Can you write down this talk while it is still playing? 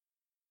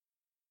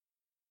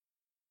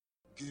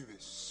Give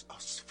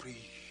us free.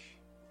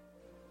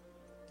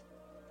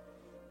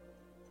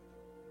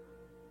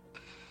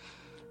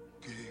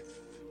 Give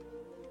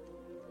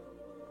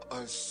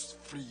us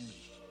free.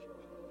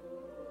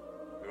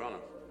 Your Honor,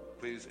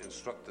 please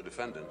instruct the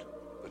defendant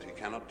that he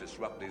cannot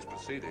disrupt these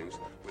proceedings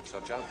with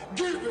such outbursts.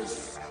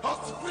 Give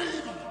us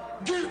free.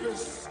 Give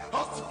us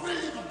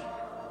free.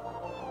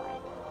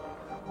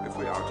 If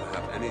we are to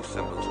have any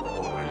semblance of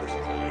order in this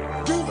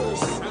court, Give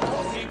us free.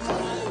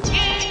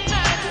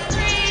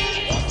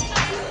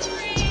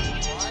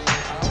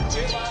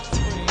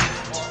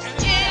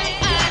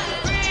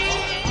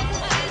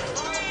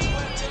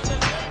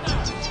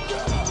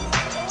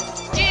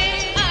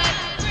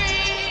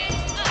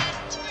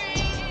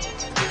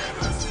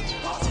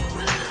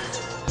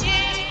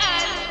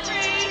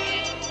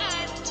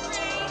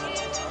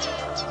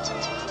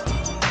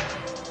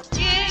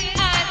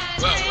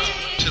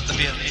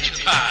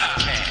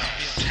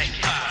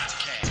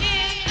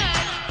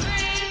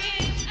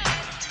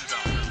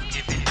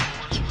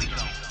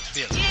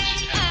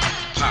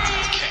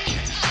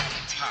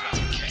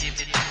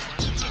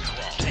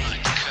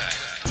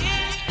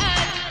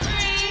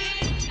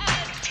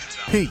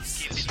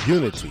 Peace,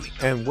 unity,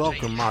 and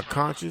welcome my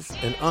conscious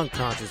and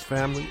unconscious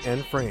family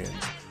and friends.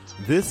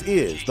 This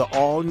is the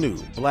all-new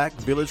Black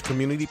Village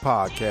Community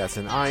Podcast,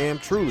 and I am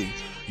truly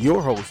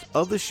your host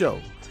of the show,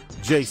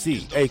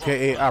 JC,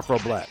 aka Afro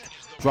Black,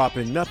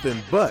 dropping nothing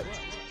but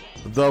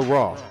the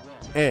raw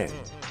and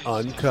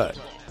uncut,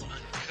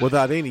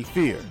 without any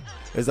fear,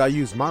 as I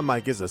use my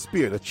mic as a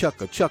spear to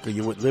chucker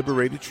you with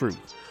liberated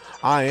truth.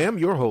 I am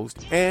your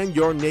host and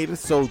your native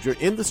soldier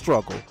in the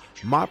struggle.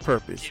 My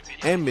purpose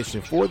and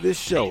mission for this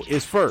show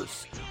is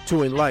first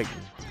to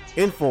enlighten,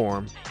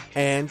 inform,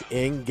 and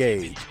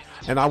engage.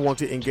 And I want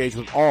to engage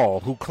with all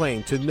who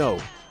claim to know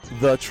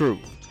the truth.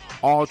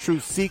 All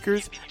truth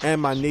seekers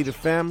and my native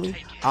family,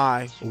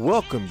 I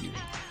welcome you.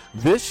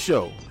 This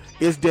show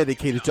is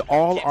dedicated to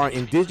all our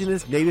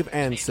indigenous native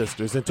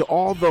ancestors and to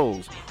all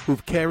those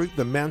who've carried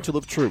the mantle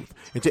of truth,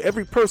 and to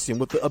every person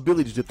with the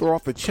ability to throw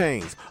off the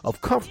chains of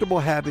comfortable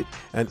habit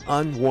and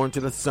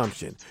unwarranted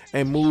assumption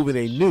and move in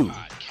a new,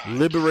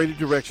 liberated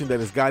direction that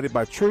is guided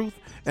by truth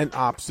and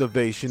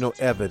observational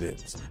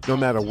evidence, no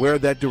matter where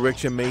that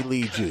direction may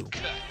lead you.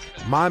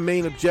 My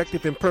main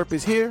objective and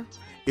purpose here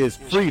is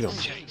freedom,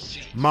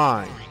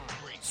 mind,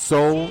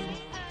 soul,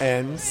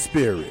 and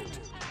spirit.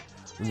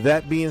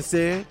 That being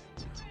said,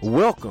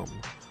 welcome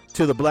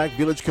to the Black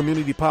Village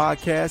Community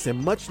Podcast,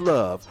 and much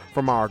love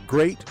from our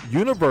great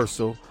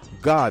universal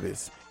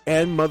goddess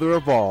and mother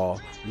of all,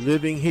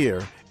 living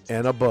here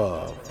and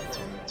above.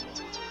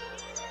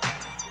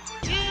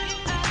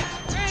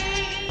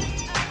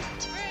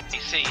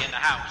 AC in the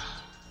house.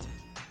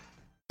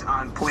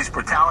 On police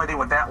brutality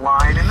with that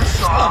line in the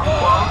song,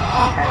 quote,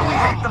 and we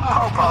hate the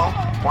popo,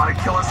 want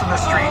to kill us in the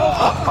street,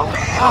 oh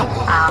shit.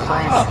 I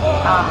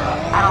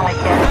don't like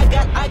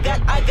that.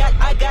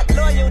 I got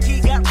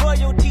loyalty, got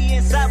royalty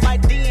inside my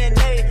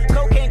DNA.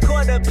 Cocaine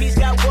quarter piece,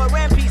 got war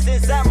and peace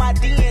inside my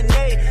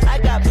DNA. I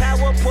got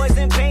power,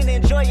 poison, pain,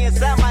 and joy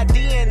inside my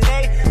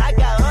DNA. I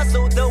got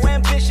hustle, though,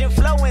 ambition,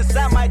 flow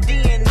inside my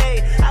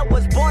DNA. I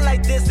was born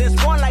like this and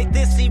born like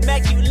this,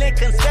 immaculate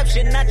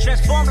conception. Not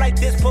transform like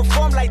this,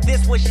 perform like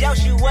this, wish out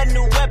you a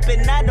new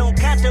weapon. I don't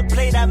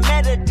contemplate, I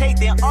meditate,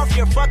 then off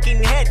your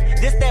fucking head.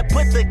 This that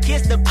put the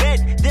kids to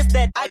bed. This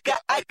that I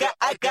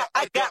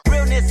got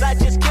realness, I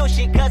just kill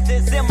shit cause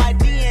it's in my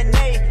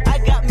DNA. I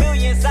got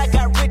millions, I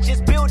got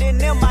riches building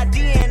in my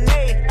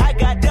DNA. I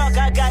got dark,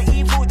 I got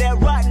evil that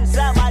rot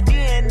inside my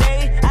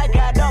DNA. I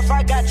got off,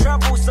 I got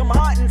trouble, some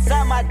heart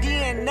inside my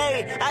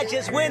DNA. I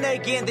just win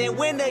again, then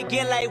win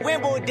again like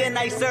Wimbledon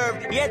I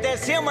serve. Yeah,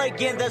 that's him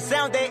again, the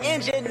sound that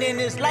engine in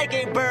is like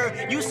a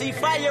bird. You see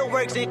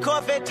fireworks and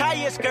Corvette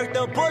tires skirt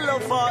the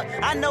boulevard.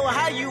 I know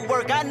how you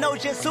work, I know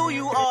just who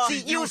you are.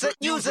 See, use it.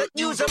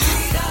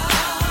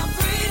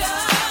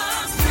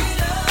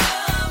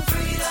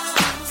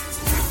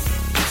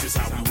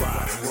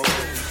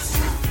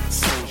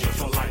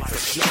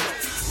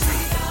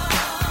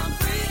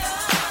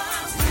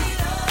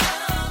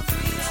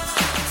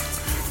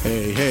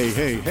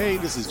 Hey,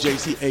 this is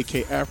JC,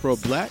 aka Afro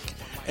Black,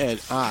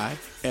 and I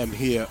am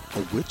here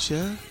with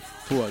you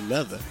for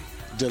another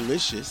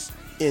delicious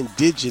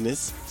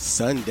Indigenous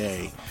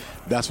Sunday.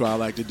 That's what I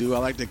like to do. I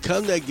like to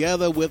come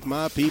together with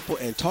my people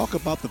and talk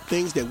about the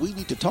things that we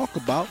need to talk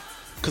about,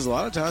 because a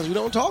lot of times we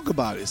don't talk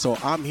about it. So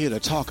I'm here to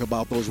talk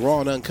about those raw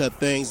and uncut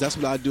things. That's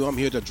what I do. I'm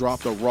here to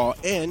drop the raw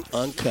and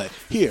uncut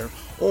here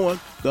on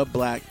the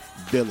Black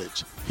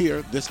Village,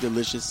 here this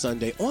delicious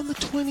Sunday on the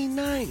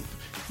 29th.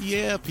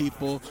 Yeah,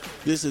 people,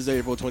 this is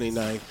April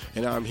 29th,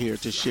 and I'm here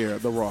to share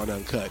the raw and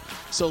uncut.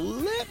 So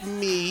let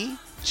me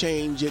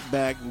change it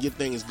back and get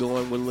things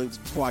going.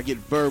 Before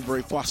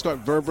I start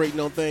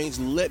vibrating on things,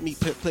 let me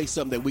play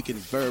something that we can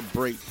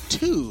vibrate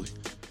to.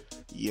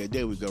 Yeah,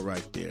 there we go,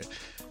 right there.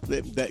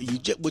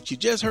 What you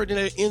just heard in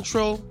that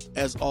intro,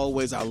 as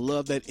always, I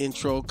love that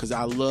intro because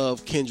I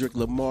love Kendrick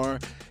Lamar.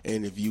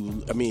 And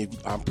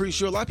I'm pretty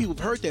sure a lot of people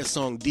have heard that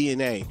song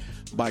DNA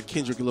by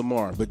Kendrick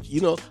Lamar. But,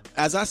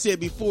 as I said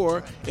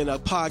before in a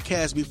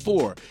podcast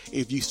before,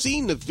 if you've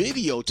seen the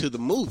video to the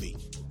movie,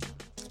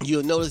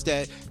 you'll notice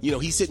that,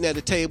 he's sitting at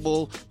a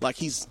table like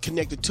he's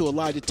connected to a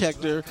lie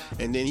detector,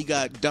 and then he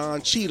got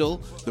Don Cheadle,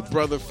 the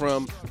brother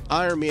from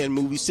Iron Man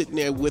movie, sitting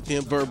there with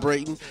him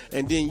vibrating,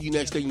 and then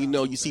next thing you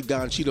know, you see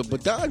Don Cheadle.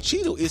 But Don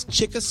Cheadle is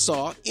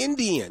Chickasaw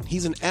Indian.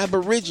 He's an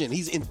Aborigine.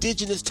 He's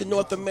indigenous to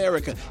North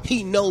America.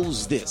 He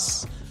knows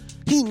this.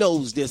 He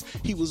knows this.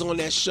 He was on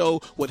that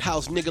show with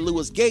House nigga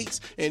Louis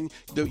Gates, and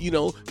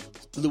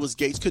Louis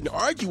Gates couldn't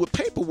argue with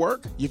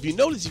paperwork. If you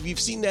notice, if you've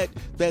seen that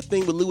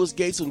thing with Louis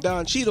Gates and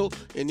Don Cheadle,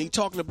 and he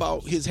talking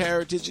about his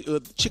heritage,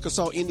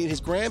 Chickasaw Indian,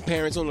 his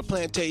grandparents on the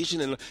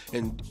plantation,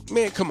 and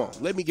man, come on,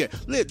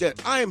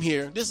 I am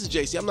here. This is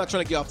JC. I'm not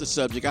trying to get off the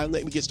subject. Let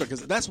me get started,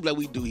 because that's what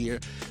we do here.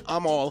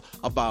 I'm all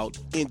about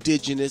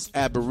indigenous,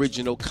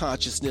 Aboriginal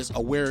consciousness,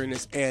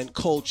 awareness, and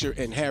culture,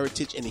 and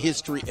heritage, and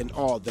history, and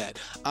all that.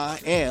 I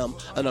am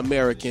an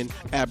American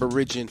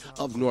Aborigine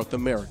of North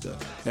America,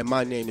 and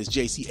my name is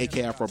JC,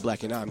 aka Afro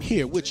Black, and I'm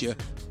here with you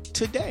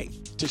today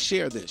to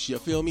share this. You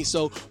feel me?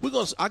 So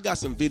I got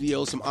some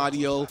videos, some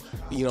audio.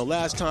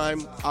 Last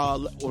time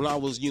when I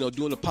was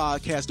doing the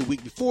podcast the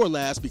week before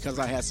last, because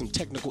I had some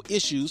technical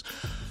issues,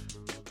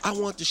 I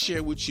want to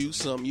share with you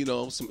some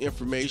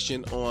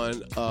information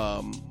on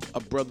a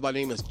brother by the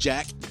name of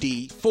Jack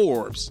D.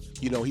 Forbes.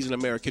 He's an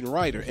American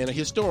writer and a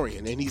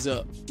historian, and he's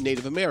a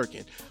Native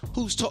American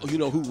who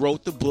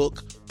wrote the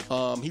book.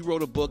 He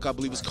wrote a book, I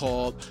believe it's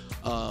called.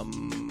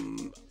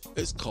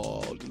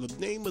 The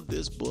name of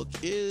this book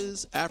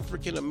is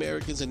African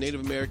Americans and Native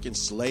American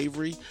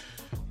Slavery.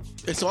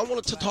 And so I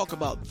wanted to talk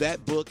about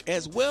that book,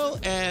 as well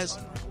as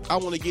I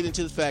want to get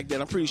into the fact that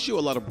I'm pretty sure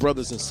a lot of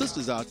brothers and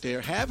sisters out there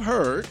have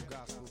heard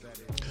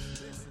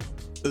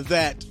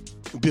that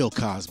Bill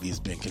Cosby has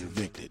been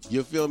convicted.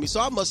 You feel me? So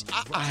I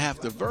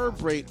have to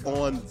verbrate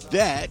on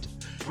that.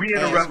 We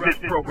interrupt this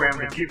program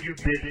to give you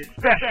this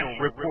special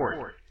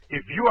report.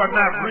 If you are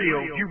not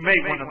real, you may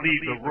want to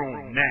leave the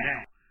room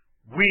now.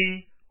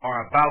 We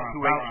are about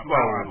to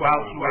explode.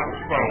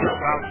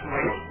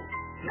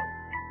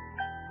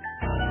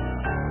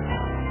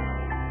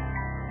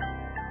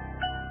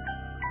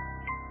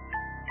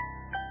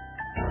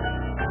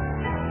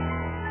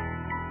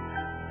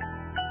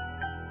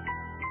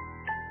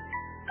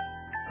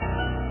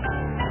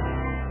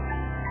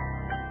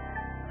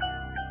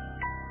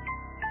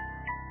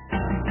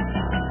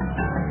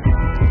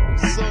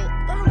 So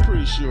I'm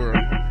pretty sure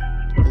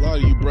a lot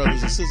of you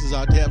brothers and sisters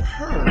out there have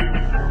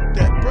heard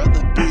that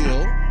Brother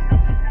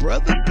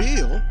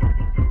Bill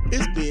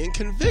is being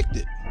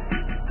convicted.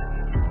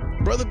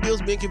 Brother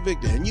Bill's being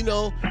convicted. And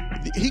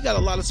he got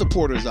a lot of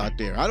supporters out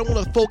there. I don't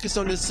want to focus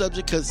on this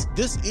subject because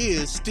this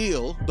is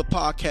still the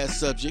podcast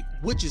subject,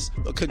 which is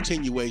a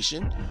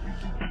continuation,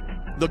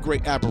 the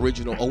Great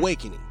Aboriginal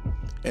Awakening.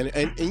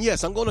 And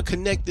yes, I'm going to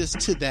connect this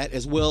to that,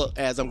 as well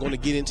as I'm going to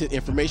get into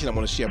information I'm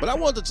going to share. But I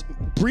wanted to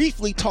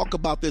briefly talk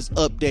about this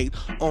update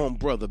on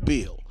Brother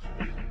Bill.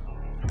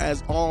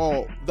 As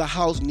all the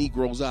house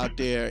Negroes out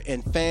there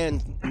and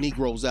fan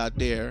Negroes out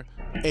there,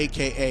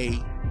 aka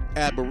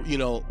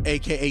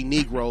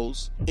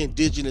Negroes,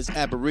 indigenous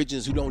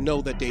Aborigines who don't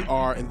know that they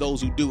are, and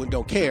those who do and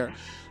don't care,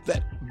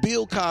 that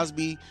Bill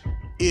Cosby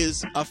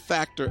is a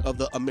factor of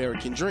the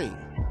American dream.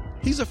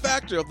 He's a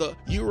factor of the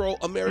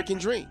Euro-American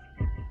dream.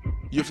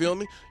 You feel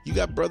me? You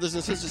got brothers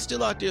and sisters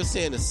still out there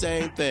saying the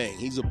same thing.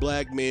 He's a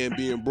black man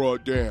being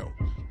brought down.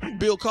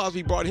 Bill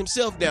Cosby brought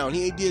himself down.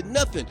 He ain't did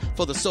nothing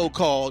for the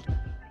so-called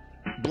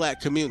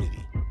black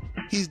community.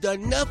 He's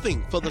done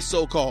nothing for the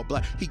so-called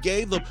black. He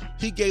gave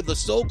the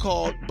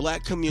so-called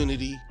black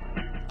community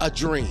a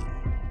dream,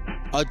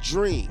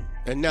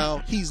 and now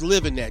he's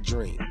living that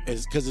dream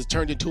because it's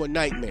turned into a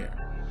nightmare.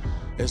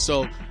 And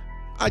so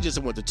I just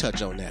want to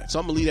touch on that. So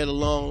I'm gonna leave that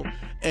alone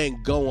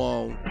and go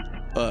on.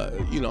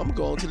 I'm gonna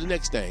go on to the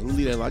next thing.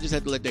 Leave that alone. I just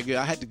had to let that go.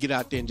 I had to get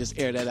out there and just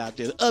air that out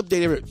there.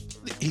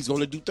 He's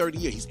gonna do 30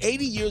 years. He's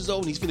 80 years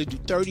old and he's gonna do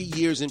 30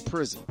 years in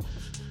prison.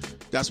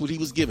 That's what he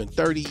was given,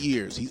 30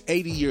 years. He's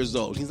 80 years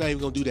old. He's not even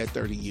going to do that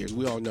 30 years.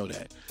 We all know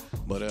that.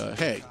 But,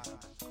 hey,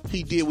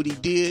 he did what he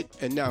did,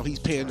 and now he's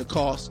paying the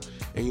cost.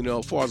 And,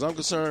 as far as I'm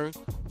concerned,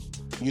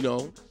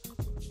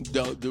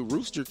 the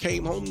rooster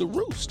came home to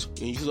roost.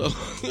 And so,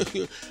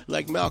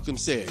 like Malcolm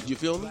said, you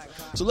feel me?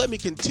 So let me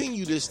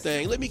continue this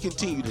thing.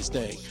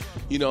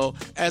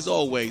 As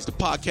always, the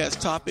podcast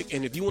topic.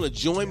 And if you want to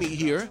join me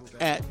here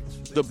at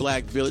the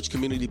Black Village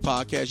Community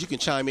Podcast, you can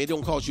chime in. It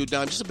don't cost you a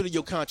dime, just a bit of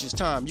your conscious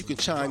time. You can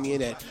chime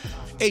in at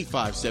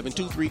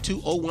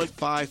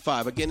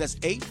 857-232-0155. Again, that's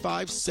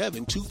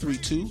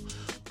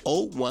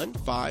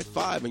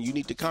 857-232-0155. And you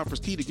need the conference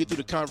key to get through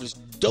the conference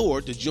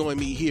door to join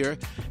me here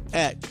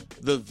at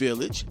the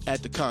Village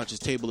at the Conscious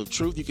Table of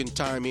Truth. You can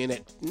chime in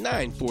at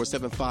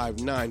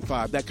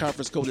 947595. That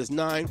conference code is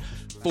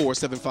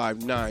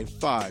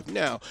 947595.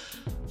 Now,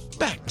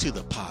 back to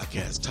the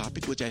podcast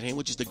topic, which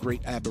is the Great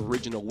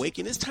Aboriginal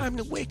Awakening. It's time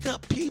to wake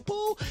up,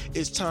 people.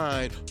 It's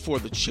time for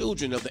the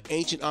children of the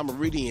ancient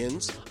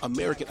Amerindians,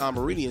 American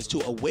Amerindians,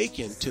 to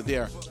awaken to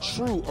their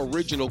true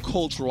original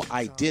cultural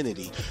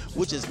identity,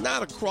 which is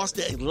not across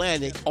the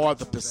Atlantic or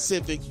the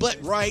Pacific, but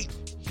right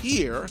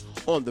here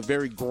on the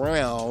very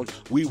ground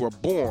we were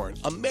born,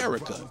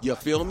 America, you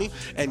feel me?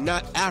 And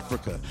not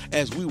Africa,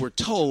 as we were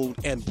told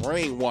and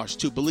brainwashed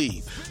to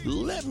believe.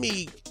 Let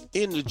me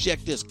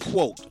interject this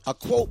quote, a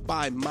quote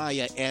by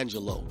Maya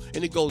Angelou,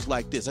 and it goes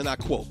like this, and I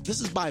quote,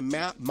 this is by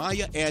Maya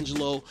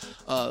Angelou,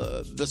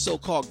 the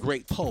so-called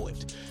great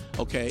poet.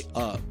 Okay,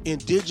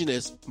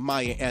 indigenous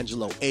Maya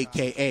Angelou,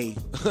 aka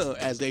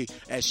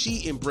as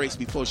she embraced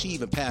before she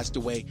even passed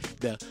away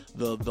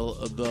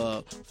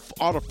the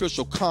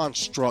artificial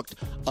construct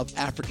of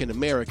African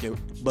American,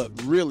 but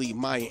really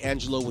Maya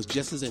Angelou was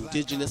just as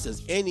indigenous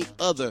as any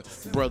other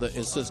brother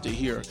and sister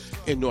here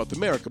in North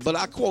America. But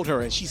I quote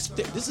her, and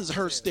this is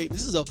her statement.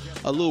 This is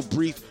a little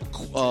brief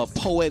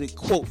poetic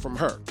quote from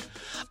her.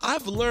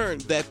 I've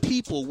learned that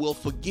people will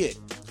forget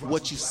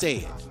what you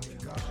said.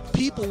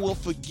 People will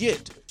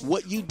forget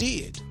what you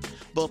did,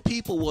 but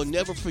people will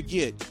never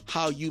forget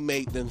how you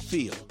made them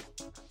feel.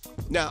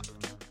 Now,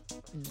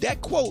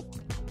 that quote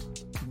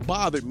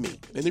bothered me.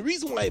 And the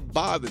reason why it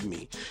bothered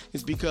me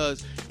is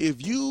because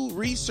if you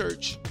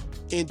research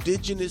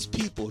indigenous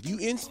people,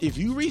 if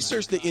you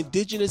research the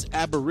indigenous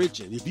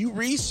Aborigine, if you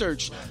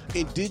research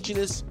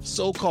indigenous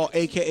so-called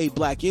aka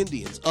Black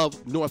Indians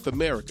of North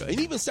America and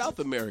even South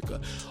America,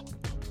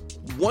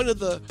 one of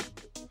the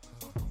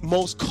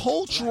most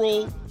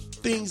cultural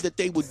things that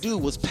they would do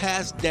was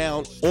pass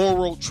down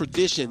oral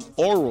tradition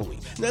orally.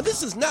 Now,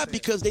 this is not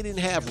because they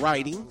didn't have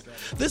writing.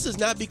 This is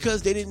not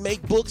because they didn't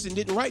make books and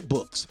didn't write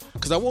books.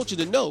 Because I want you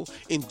to know,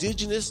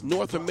 indigenous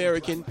North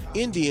American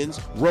Indians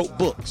wrote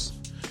books.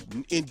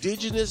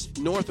 Indigenous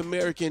North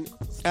American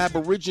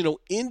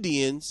Aboriginal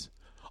Indians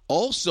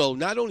also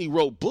not only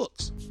wrote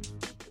books,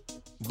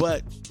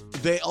 but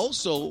they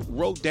also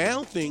wrote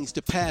down things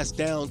to pass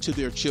down to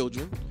their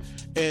children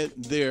and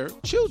their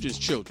children's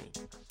children.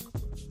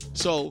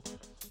 So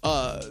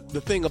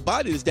the thing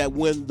about it is that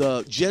when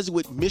the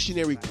Jesuit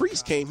missionary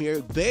priests came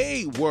here,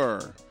 they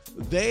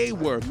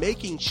were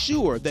making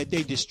sure that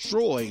they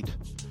destroyed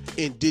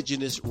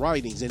indigenous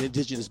writings and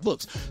indigenous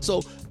books.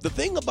 So the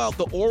thing about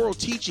the oral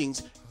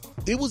teachings,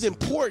 it was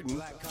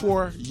important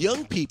for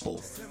young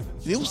people.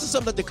 It was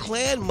something that the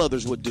clan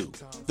mothers would do.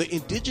 The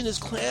indigenous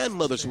clan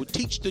mothers would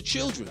teach the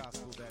children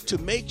to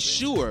make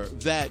sure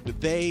that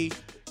they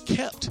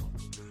kept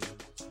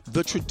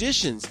the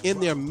traditions in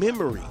their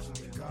memory.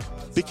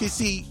 Because,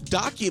 see,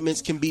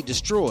 documents can be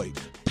destroyed.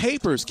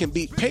 Paper can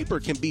be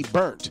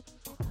burnt.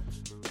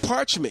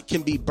 Parchment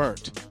can be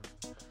burnt.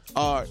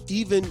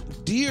 Even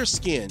deer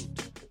skin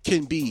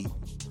can be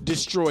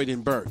destroyed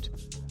and burnt.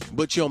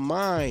 But your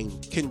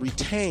mind can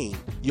retain,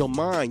 your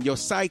mind, your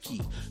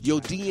psyche, your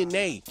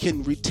DNA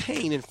can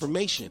retain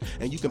information,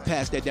 and you can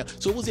pass that down.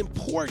 So it was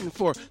important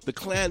for the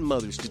clan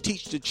mothers to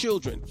teach the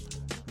children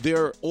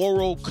their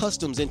oral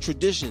customs and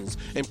traditions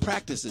and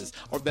practices,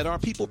 or that our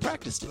people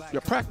practiced.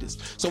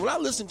 So when I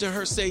listen to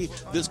her say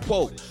this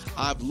quote,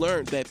 I've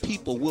learned that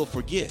people will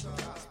forget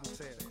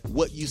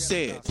what you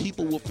said.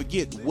 People will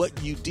forget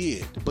what you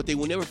did, but they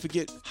will never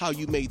forget how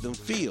you made them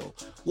feel.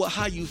 Well,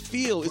 how you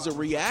feel is a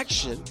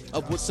reaction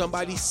of what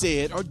somebody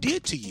said or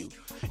did to you.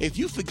 If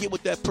you forget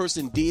what that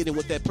person did and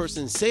what that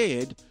person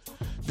said,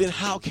 then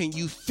how can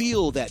you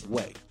feel that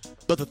way?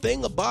 But the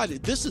thing about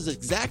it, this is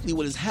exactly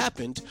what has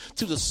happened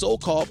to the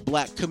so-called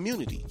Black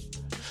community.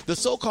 The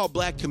so-called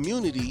Black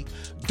community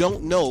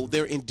don't know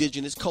their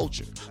indigenous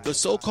culture. The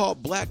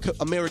so-called Black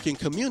American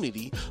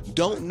community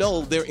don't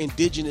know their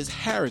indigenous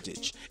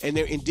heritage and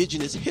their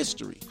indigenous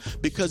history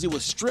because it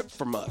was stripped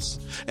from us.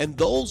 And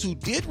those who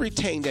did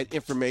retain that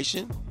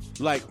information,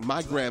 like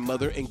my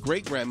grandmother and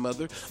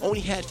great-grandmother, only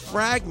had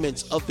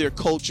fragments of their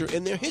culture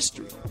and their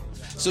history.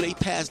 So they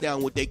passed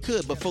down what they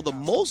could. But for the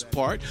most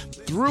part,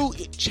 through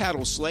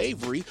chattel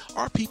slavery,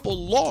 our people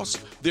lost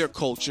their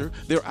culture,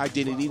 their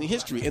identity, and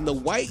history. And the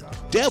white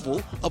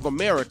devil of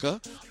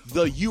America,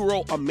 the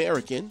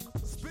Euro-American,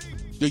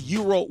 the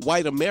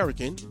Euro-white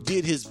American,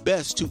 did his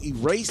best to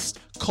erase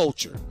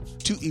culture,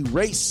 to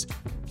erase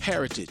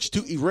heritage,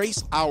 to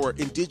erase our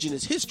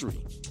indigenous history.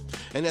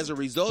 And as a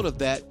result of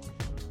that,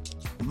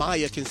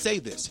 Maya can say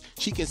this.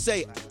 She can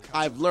say,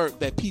 I've learned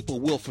that people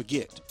will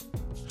forget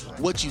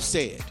what you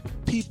said.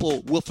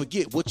 People will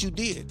forget what you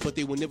did, but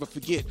they will never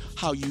forget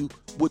how you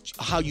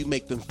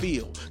make them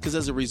feel. Because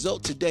as a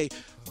result today,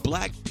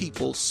 Black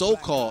people,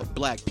 so-called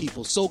Black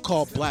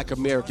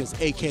Americans,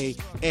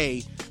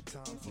 aka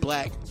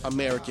Black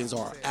Americans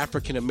or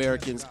African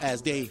Americans,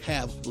 as they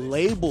have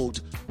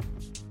labeled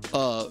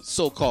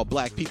so-called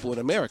Black people in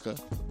America,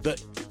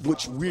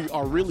 which we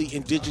are really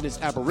indigenous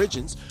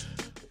Aborigines.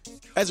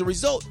 As a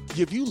result,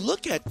 if you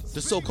look at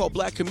the so-called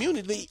Black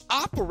community, they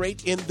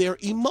operate in their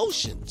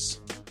emotions.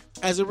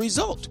 As a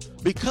result,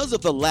 because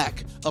of the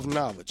lack of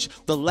knowledge,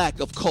 the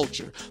lack of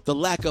culture, the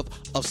lack of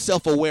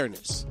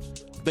self-awareness,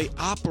 they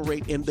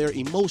operate in their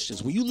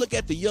emotions. When you look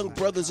at the young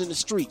brothers in the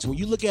streets, when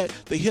you look at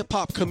the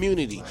hip-hop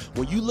community,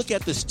 when you look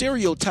at the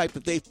stereotype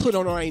that they've put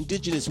on our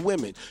indigenous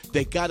women,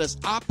 they got us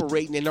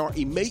operating in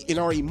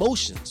our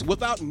emotions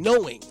without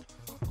knowing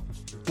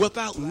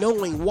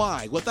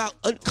why, without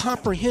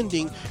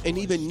comprehending and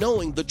even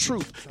knowing the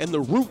truth and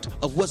the root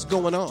of what's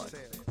going on.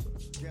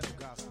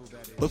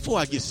 Before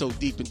I get so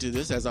deep into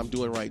this, as I'm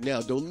doing right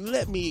now, though,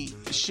 let me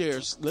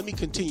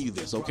continue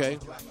this, okay?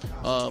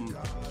 I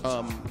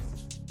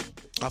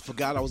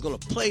forgot I was going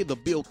to play the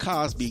Bill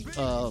Cosby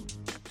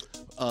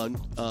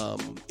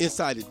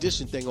Inside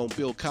Edition thing on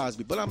Bill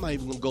Cosby, but I'm not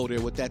even going to go there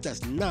with that.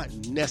 That's not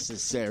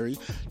necessary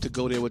to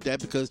go there with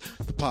that because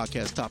the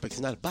podcast topic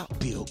is not about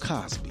Bill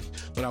Cosby.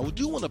 But I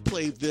do want to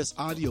play this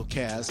audio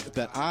cast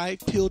that I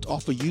peeled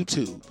off of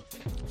YouTube,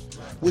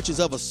 which is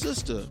of a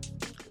sister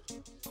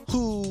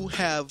who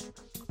have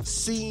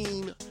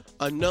seen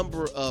a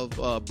number of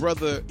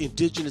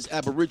indigenous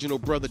Aboriginal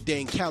brother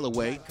Dane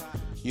Calloway,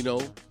 you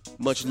know,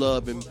 much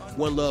love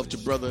to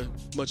brother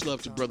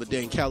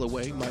Dane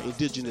Calloway, my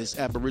indigenous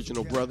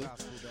Aboriginal brother.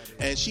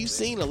 And she's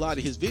seen a lot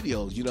of his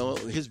videos. You know,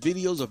 his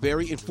videos are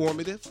very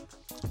informative,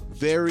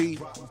 very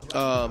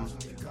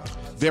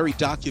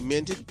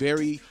documented,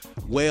 very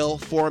well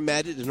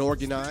formatted and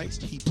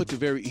organized. He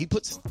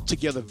puts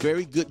together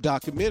very good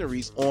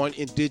documentaries on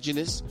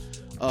indigenous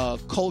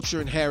culture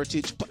and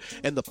heritage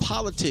and the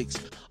politics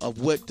of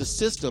what the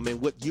system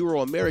and what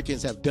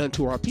Euro-Americans have done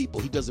to our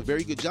people. He does a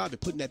very good job at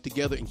putting that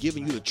together and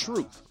giving you the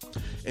truth.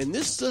 And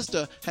this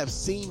sister have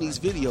seen these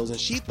videos, and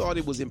she thought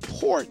it was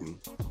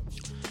important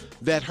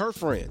that her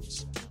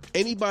friends,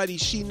 anybody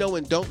she know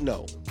and don't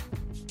know,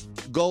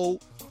 go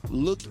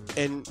look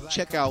and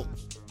check out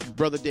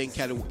Brother Dan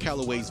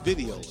Calloway's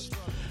videos.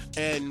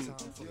 And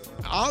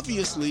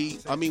obviously,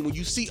 I mean,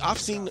 I've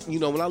seen, you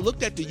know, when I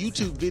looked at the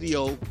YouTube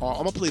video, I'm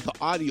going to play the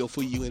audio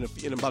for you in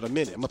about a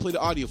minute. I'm going to play the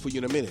audio for you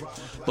in a minute.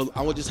 But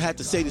I just had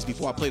to say this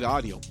before I play the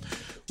audio.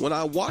 When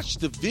I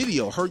watched the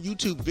video, her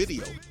YouTube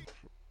video,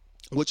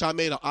 which I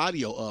made an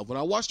audio of, when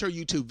I watched her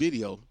YouTube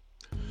video,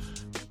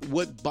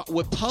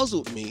 what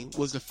puzzled me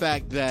was the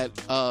fact that,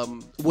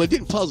 it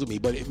didn't puzzle me,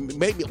 but it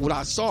made me, what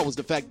I saw was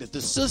the fact that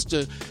the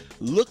sister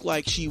looked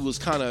like she was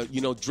kind of,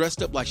 you know,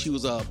 dressed up like she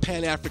was a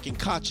Pan-African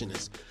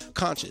conscious.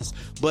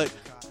 But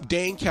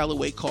Dane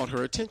Calloway caught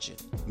her attention,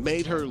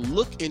 made her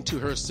look into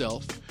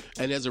herself,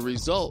 and as a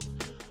result,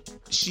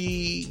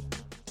 she's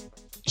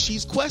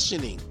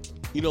questioning,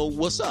 you know,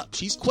 what's up.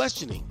 She's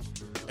questioning,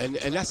 and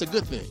that's a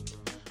good thing.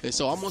 And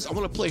so I'm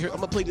gonna play her. I'm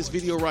gonna play this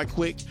video right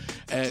quick.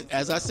 And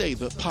as I say,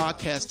 the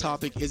podcast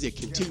topic is a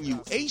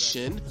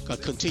continuation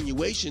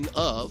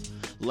of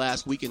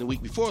last week and the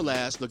week before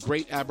last, the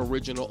Great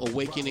Aboriginal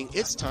Awakening.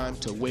 It's time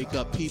to wake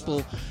up,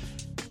 people.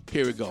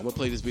 Here we go. I'm gonna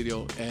play this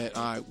video, and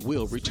I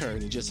will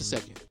return in just a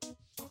second.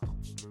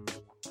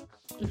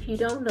 If you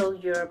don't know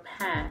your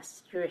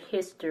past, your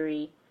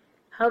history,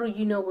 how do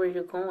you know where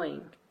you're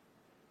going?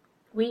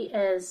 We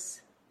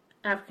as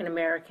African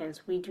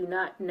Americans, we do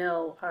not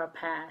know our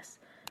past.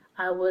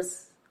 I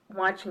was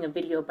watching a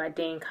video by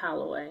Dane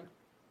Calloway,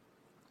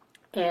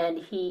 and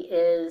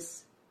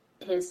his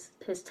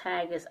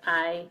tag is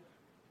 "I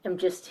am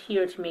just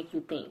here to make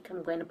you think."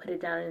 I'm going to put it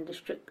down in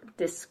the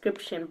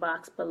description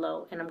box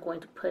below, and I'm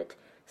going to put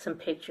some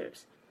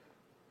pictures.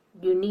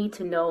 You need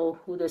to know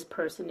who this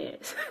person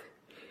is.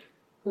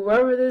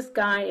 Whoever this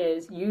guy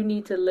is, you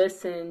need to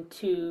listen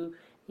to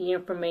the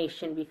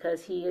information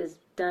because he has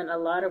done a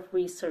lot of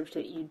research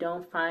that you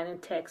don't find in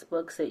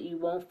textbooks, that you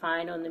won't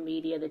find on the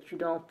media, that you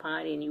don't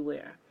find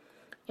anywhere.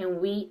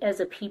 And we as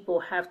a people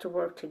have to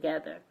work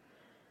together.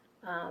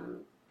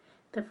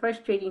 The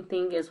frustrating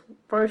thing is,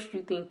 first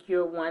you think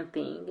you're one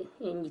thing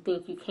and you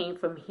think you came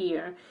from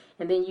here,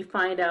 and then you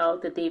find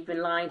out that they've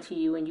been lying to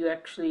you and you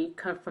actually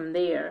come from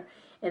there.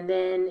 And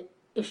then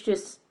it's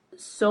just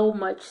so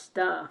much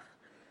stuff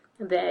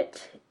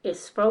that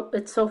it's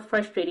so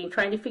frustrating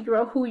trying to figure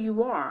out who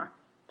you are,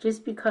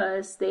 just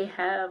because they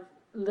have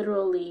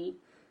literally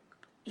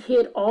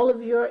hid all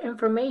of your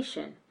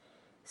information.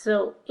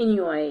 So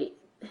anyway,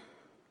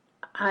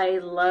 I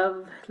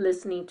love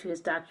listening to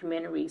his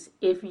documentaries.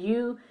 If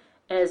you,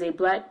 as a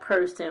black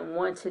person,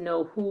 want to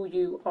know who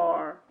you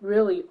are,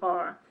 really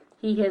are,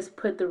 he has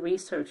put the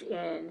research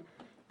in.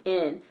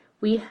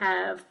 We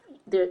have,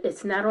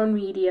 it's not on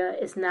media,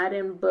 it's not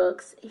in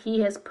books. He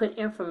has put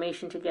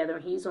information together.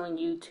 He's on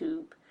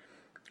YouTube.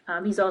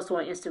 He's also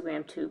on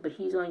Instagram too, but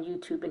he's on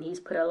YouTube and he's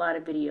put a lot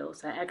of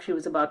videos. I actually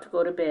was about to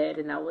go to bed,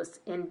 and I was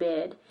in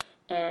bed,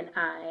 and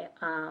I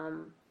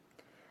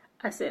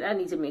said I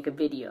need to make a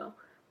video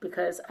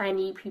because I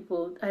need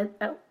people.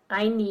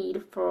 I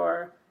need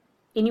for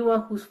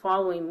anyone who's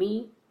following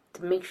me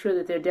to make sure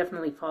that they're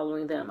definitely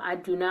following them. I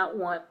do not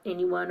want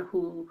anyone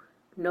who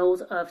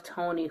knows of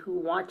Tony who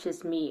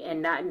watches me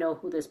and not know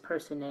who this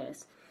person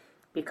is,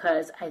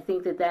 because I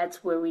think that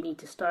that's where we need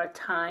to start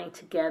tying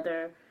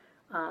together.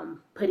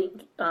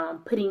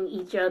 Putting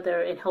each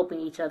other and helping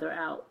each other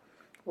out,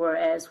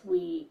 whereas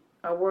we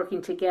are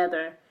working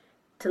together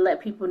to let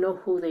people know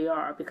who they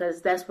are,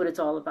 because that's what it's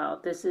all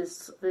about. This,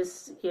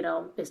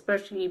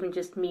 especially even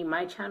just me,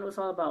 my channel is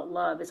all about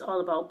love. It's all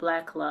about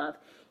Black love.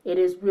 It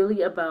is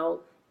really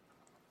about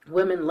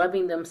women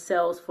loving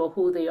themselves for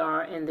who they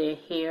are in their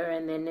hair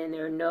and then in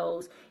their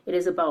nose. It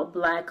is about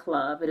Black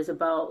love. It is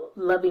about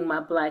loving my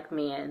Black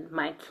man,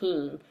 my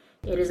king.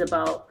 It is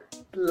about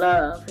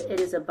love. It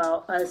is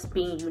about us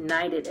being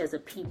united as a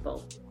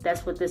people.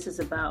 That's what this is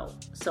about.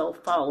 So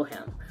follow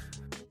him.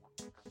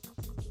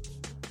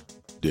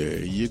 There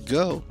you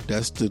go.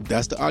 That's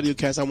the audio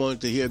cast I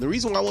wanted to hear. The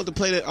reason why I wanted to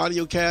play that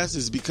audio cast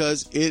is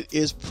because it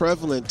is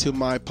prevalent to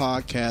my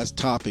podcast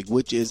topic,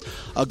 which is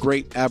a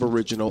great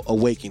Aboriginal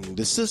awakening.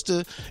 The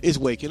sister is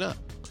waking up.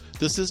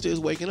 The sister is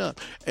waking up,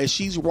 and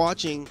she's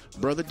watching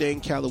Brother Dan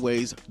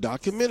Calloway's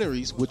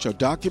documentaries, which are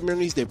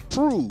documentaries that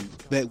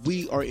prove that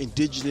we are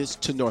indigenous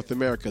to North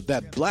America,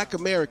 that Black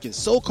Americans,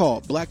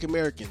 so-called Black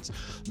Americans,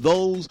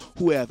 those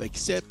who have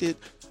accepted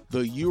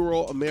the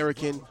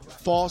Euro-American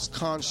false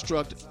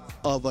construct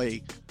of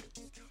a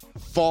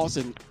false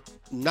and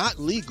not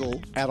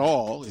legal at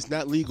all. It's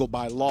not legal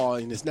by law,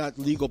 and it's not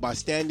legal by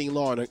standing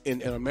law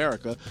in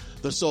America,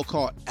 the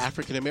so-called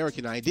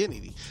African-American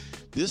identity.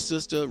 This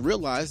sister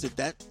realized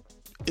that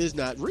is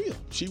not real.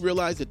 She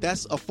realized that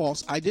that's a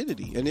false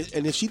identity. And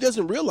if she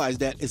doesn't realize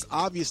that, it's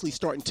obviously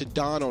starting to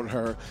dawn on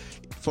her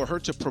for her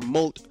to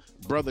promote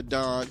Brother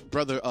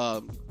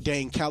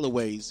Dan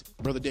Calloway's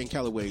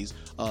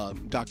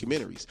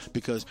documentaries,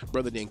 because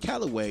Brother Dan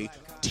Calloway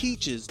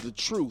teaches the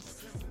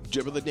truth.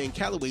 Brother Dan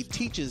Calloway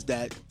teaches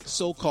that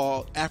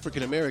so-called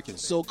African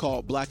Americans,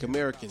 so-called Black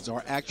Americans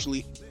are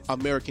actually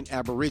American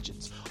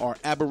Aborigines, or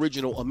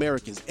Aboriginal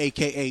Americans,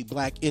 aka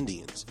Black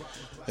Indians.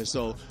 And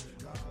so,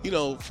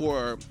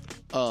 for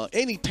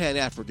any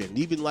Pan-African,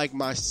 even like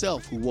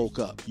myself who woke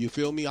up, you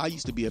feel me? I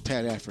used to be a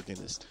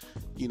Pan-Africanist.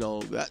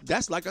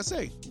 That's like I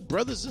say,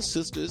 brothers and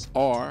sisters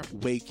are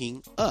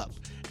waking up.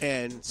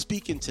 And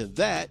speaking to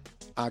that,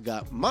 I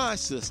got my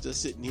sister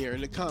sitting here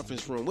in the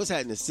conference room. What's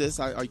happening, sis?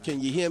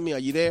 Can you hear me? Are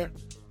you there?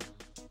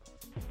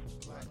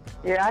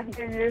 Yeah, I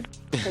hear you.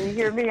 Can you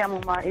hear me? I'm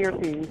on my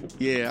earpiece.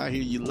 Yeah, I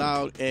hear you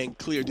loud and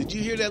clear. Did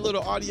you hear that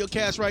little audio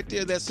cast right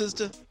there, that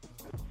sister?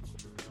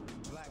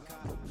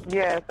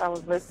 Yes, I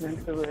was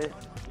listening to it.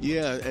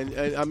 Yeah,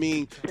 and I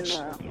mean,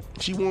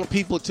 she want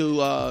people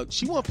to.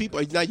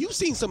 Now you've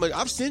seen some.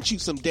 I've sent you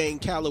some Dan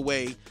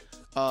Calloway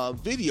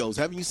videos.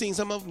 Haven't you seen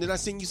some of them? Did I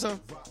send you some?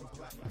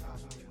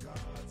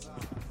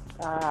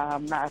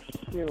 I'm not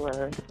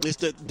sure. It's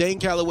the Dan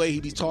Calloway.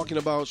 He be talking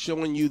about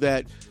showing you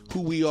that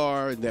who we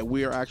are and that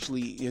we're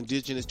actually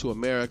indigenous to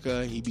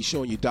America. He be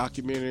showing you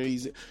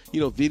documentaries,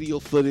 video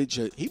footage.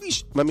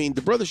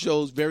 The brother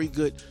shows very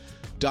good.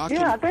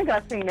 Yeah, I think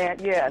I've seen that.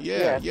 Yeah.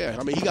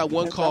 I mean, he got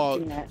one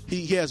called.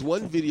 He has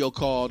one video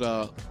called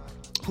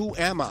 "Who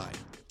Am I?"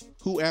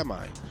 Who am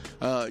I?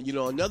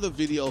 Another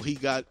video he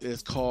got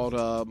is called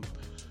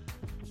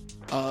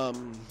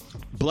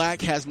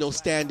 "Black Has No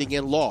Standing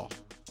in Law."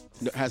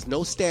 Has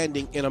no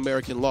standing in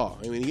American law.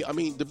 I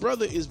mean, the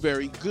brother is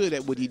very good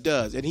at what he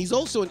does, and he's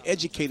also an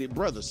educated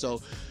brother.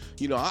 So,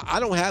 I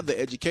don't have the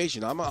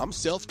education. I'm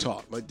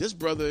self-taught. But this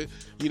brother,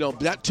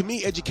 that to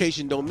me,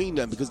 education don't mean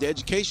nothing, because the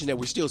education that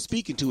we're still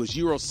speaking to is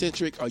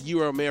Eurocentric or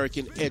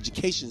Euro-American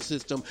education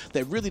system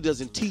that really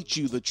doesn't teach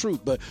you the truth.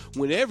 But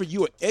whenever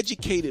you are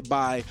educated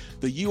by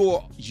the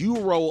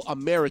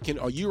Euro-American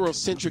or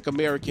Eurocentric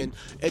American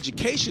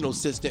educational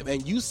system,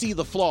 and you see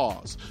the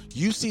flaws,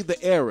 you see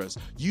the errors,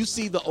 you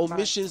see the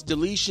omissions,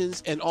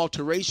 deletions, and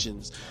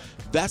alterations,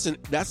 that's an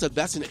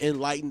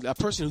enlightened, a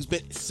person who's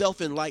been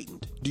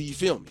self-enlightened. Do you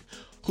feel me?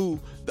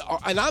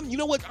 And I'm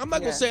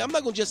not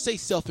gonna just say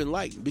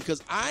self-enlightened,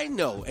 because I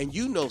know, and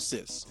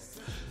sis,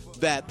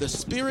 that the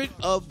spirit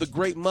of the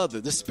great mother,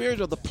 the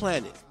spirit of the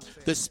planet,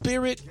 the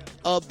spirit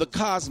of the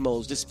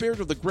cosmos, the spirit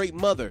of the great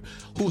mother,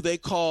 who they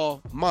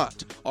call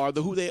Mont, or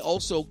who they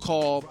also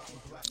call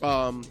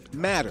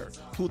matter,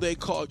 who they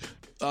call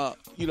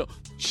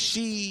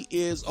she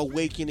is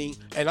awakening.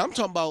 And I'm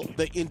talking about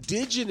the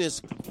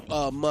indigenous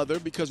mother,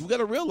 because we got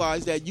to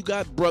realize that you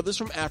got brothers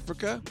from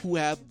Africa who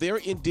have their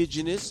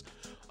indigenous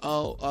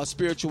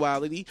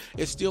spirituality.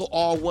 It's still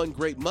all one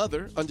great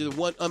mother under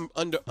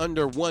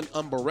one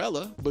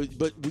umbrella, but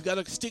we got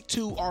to stick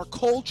to our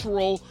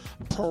cultural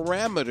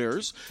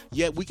parameters.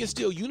 Yet we can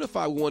still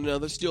unify with one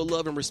another, still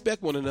love and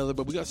respect one another.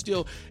 But we got to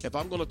still, if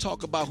I'm going to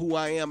talk about who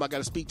I am, I got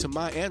to speak to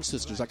my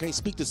ancestors. I can't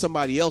speak to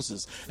somebody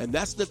else's. And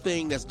that's the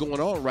thing that's going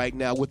on right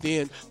now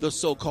within the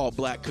so-called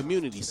Black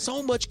community.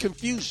 So much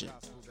confusion.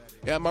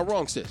 Am I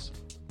wrong, sis?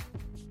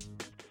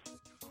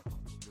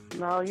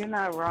 No, you're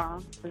not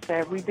wrong.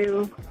 That we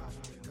do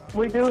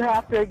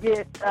have to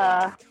get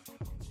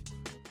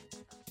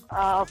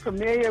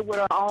familiar with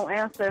our own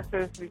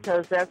ancestors,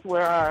 because that's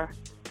where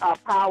our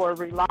power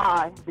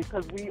relies,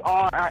 because we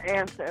are our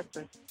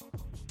ancestors.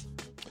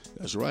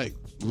 That's right.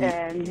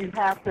 And you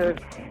have to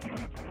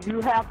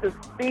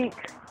speak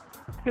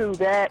to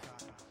that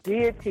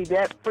deity,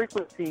 that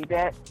frequency,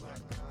 that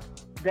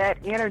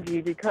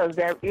energy, because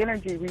that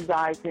energy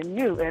resides in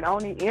you, and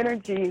only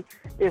energy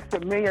is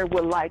familiar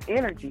with like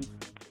energy.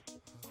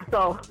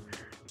 So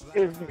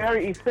it's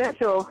very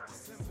essential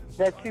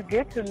that you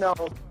get to know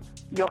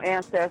your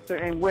ancestor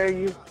and where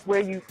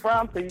you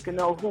from, so you can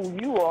know who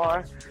you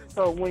are.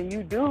 So when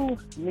you do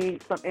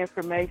need some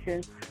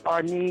information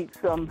or need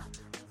some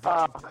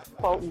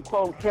quote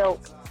unquote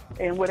help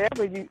in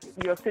whatever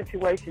your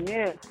situation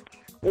is,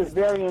 it's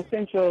very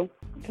essential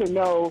to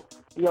know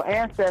your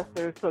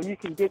ancestors so you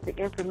can get the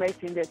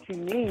information that you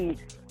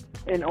need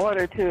in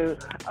order to,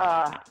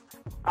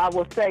 I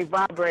will say,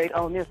 vibrate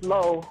on this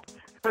low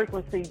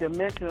frequency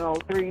dimensional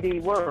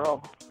 3D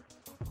world.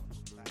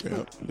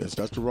 Yeah, that's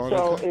the wrong.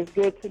 So it's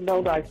good to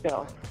know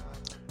thyself.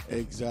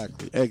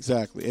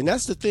 Exactly. And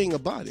that's the thing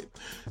about it.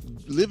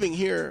 Living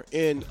here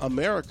in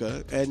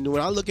America, and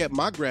when I look at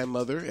my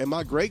grandmother and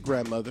my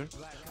great-grandmother,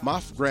 my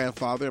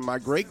grandfather and my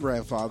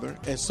great-grandfather,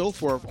 and so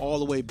forth all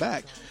the way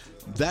back,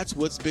 that's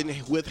what's been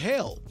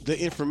withheld, the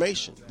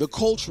information, the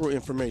cultural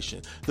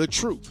information, the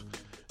truth.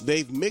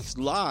 They've mixed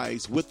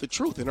lies with the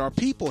truth, and our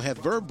people have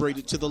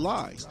vibrated to the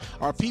lies.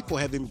 Our people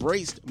have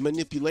embraced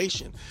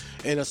manipulation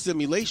and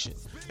assimilation.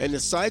 And the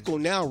cycle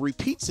now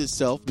repeats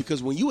itself,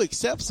 because when you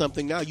accept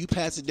something, now you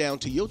pass it down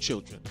to your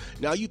children.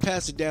 Now you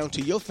pass it down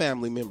to your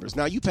family members.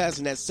 Now you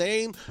passing that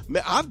same.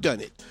 I've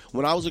done it.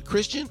 When I was a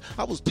Christian,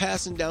 I was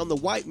passing down the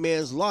white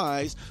man's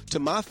lies to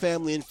my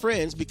family and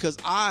friends because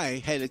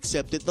I had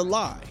accepted the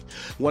lie.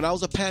 When I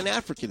was a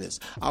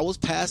Pan-Africanist, I was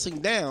passing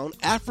down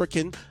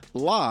African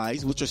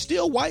lies, which are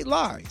still white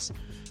lies,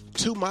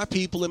 to my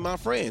people and my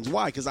friends.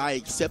 Why? Because I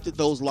accepted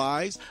those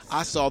lies.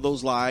 I saw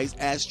those lies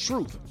as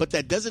truth. But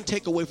that doesn't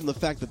take away from the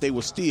fact that they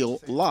were still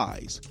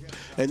lies.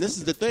 And this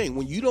is the thing.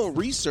 When you don't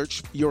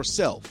research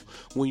yourself,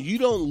 when you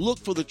don't look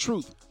for the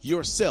truth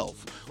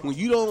yourself, when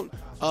you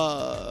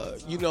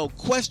don't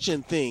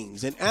question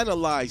things and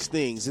analyze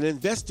things and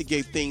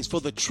investigate things for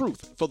the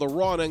truth, for the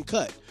raw and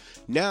uncut,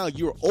 now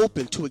you're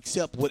open to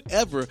accept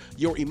whatever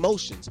your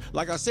emotions.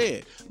 Like I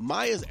said,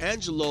 Maya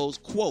Angelou's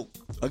quote,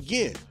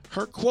 again,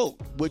 her quote,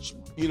 which,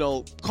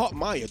 caught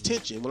my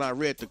attention when I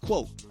read the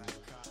quote.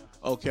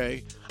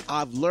 Okay,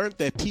 I've learned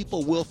that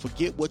people will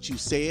forget what you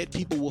said,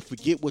 people will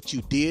forget what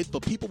you did,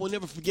 but people will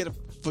never forget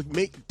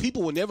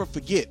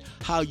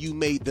how you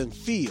made them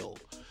feel.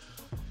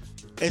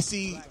 And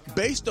see,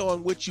 based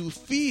on what you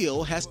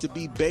feel has to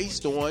be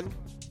based on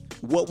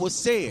what was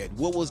said,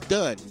 what was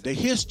done, the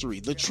history,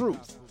 the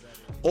truth.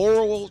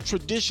 Oral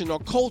tradition or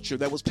culture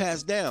that was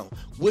passed down,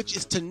 which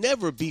is to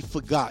never be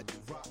forgotten.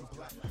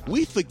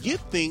 We forget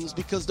things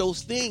because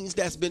those things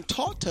that's been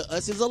taught to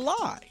us is a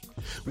lie.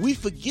 We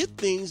forget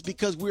things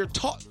because we're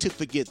taught to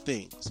forget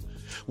things.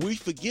 We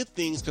forget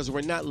things because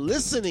we're not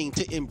listening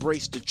to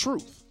embrace the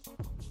truth.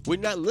 We're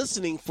not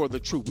listening for the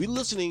truth. We're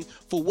listening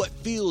for what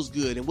feels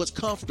good and what's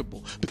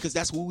comfortable, because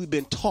that's what we've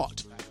been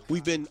taught.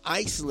 We've been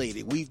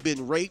isolated. We've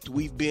been raped.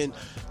 We've been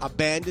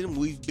abandoned.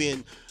 We've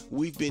been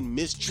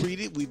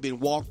mistreated. We've been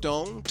walked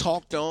on,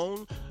 talked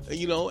on,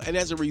 and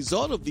as a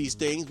result of these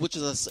things, which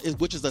is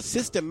a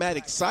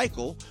systematic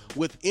cycle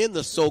within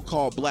the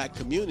so-called black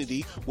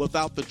community,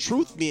 without the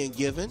truth being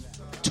given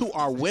to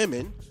our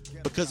women,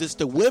 because it's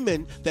the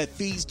women that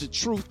feeds the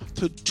truth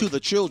to the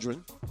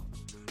children.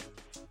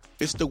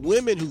 It's the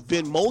women who've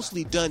been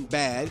mostly done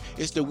bad.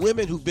 It's the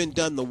women who've been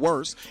done the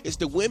worst. It's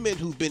the women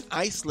who've been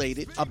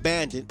isolated,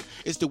 abandoned.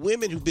 It's the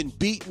women who've been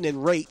beaten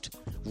and raped,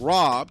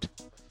 robbed.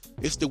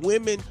 It's the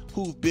women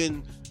who've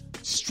been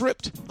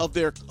stripped of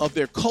their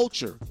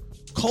culture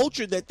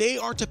that they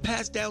are to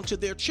pass down to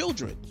their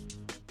children.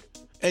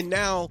 And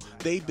now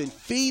they've been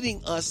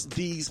feeding us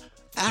these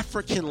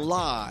African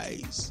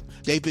lies.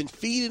 They've been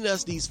feeding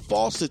us these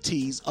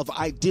falsities of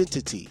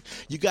identity.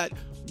 You got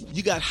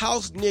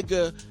house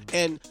nigga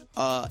and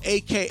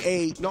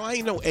AKA. No, I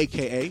ain't no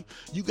AKA.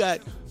 You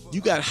got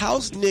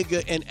house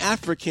nigga and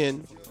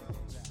African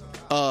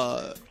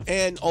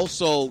and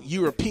also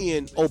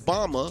European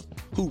Obama,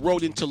 who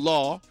wrote into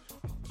law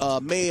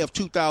May of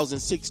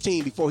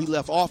 2016 before he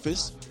left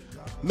office,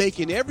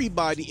 making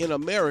everybody in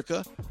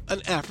America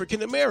an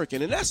African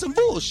American, and that's some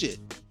bullshit.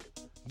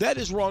 That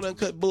is raw and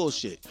uncut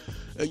bullshit.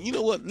 You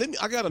know what?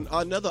 I got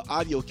another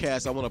audio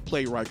cast I want to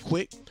play right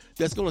quick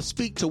that's going to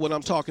speak to what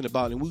I'm talking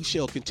about, and we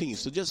shall continue.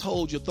 So just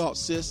hold your thoughts,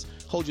 sis.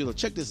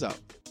 Check this out.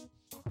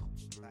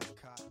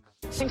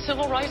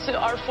 Civil rights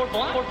are for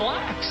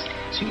blacks.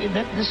 See,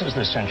 this is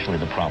essentially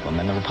the problem,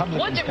 and the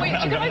Republicans what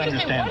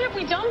have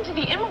we done to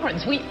the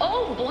immigrants? We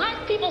owe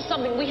black people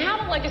something. We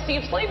have a legacy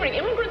of slavery.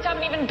 Immigrants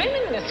haven't even been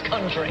in this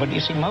country. But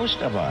you see,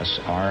 most of us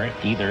are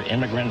either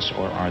immigrants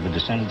or are the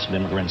descendants of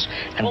immigrants,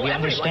 and we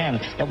understand,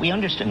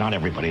 not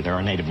everybody, there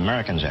are Native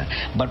Americans in,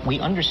 but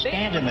we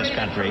understand in this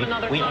country,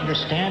 we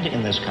understand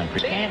in this country.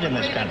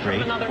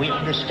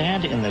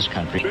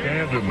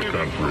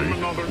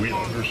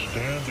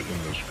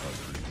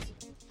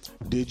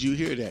 Did you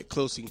hear that?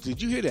 Closing. Did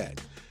you hear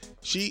that?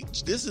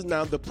 This is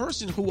now the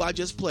person who I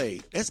just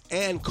played. That's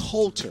Ann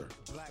Coulter.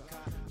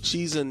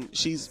 She's an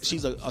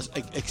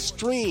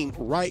extreme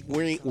right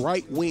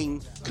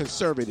wing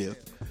conservative.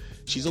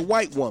 She's a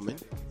white woman,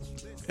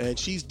 And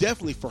she's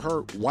definitely for her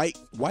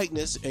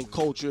whiteness and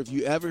culture. If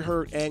you ever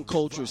heard Ann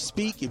Coulter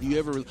speak, if you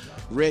ever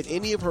read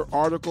any of her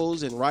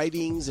articles and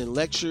writings and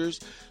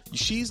lectures,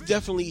 she's an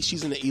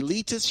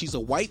elitist. She's a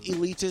white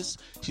elitist.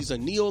 She's a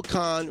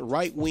neocon,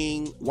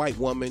 right-wing white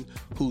woman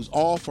who's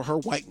all for her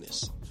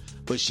whiteness.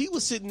 But she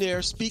was sitting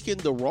there speaking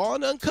the raw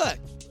and uncut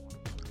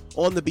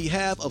on the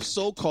behalf of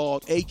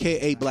so-called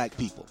AKA black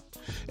people.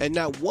 And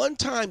not one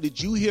time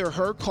did you hear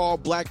her call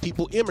black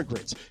people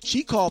immigrants.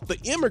 She called the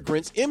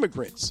immigrants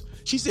immigrants.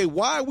 She said,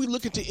 why are we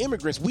looking to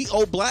immigrants? We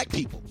owe black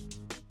people.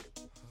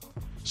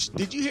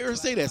 Did you hear her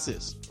say that,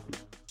 sis?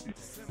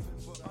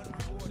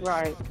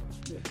 Right.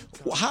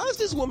 Well, how is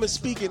this woman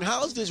speaking?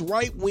 How is this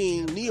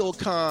right-wing,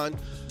 neocon,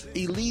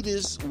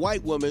 elitist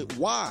white woman,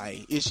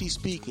 why is she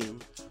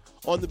speaking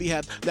on the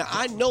behalf? Now,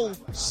 I know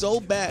so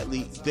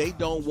badly they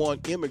don't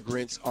want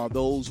immigrants or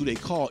those who they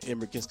call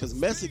immigrants, because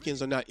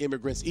Mexicans are not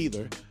immigrants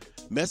either.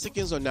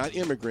 Mexicans are not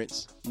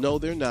immigrants. No,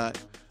 they're not.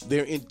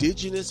 They're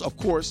indigenous, of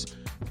course,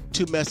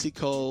 to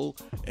Mexico,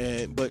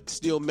 but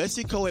still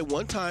Mexico at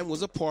one time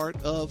was a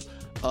part of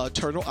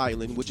Turtle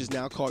Island, which is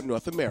now called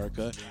North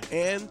America,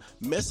 and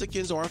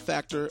Mexicans are a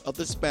factor of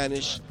the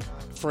Spanish,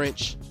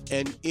 French,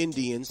 and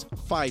Indians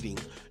fighting,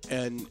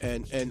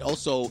 and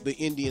also the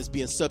Indians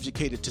being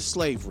subjugated to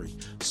slavery.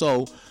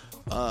 So,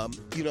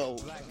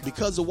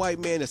 because the white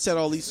man had set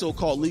all these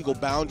so-called legal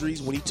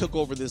boundaries when he took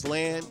over this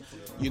land,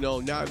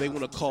 now they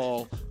want to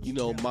call,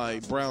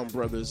 my brown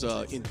brothers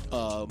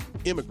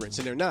immigrants,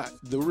 and they're not.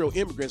 The real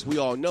immigrants, we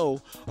all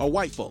know, are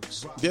white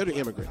folks. They're the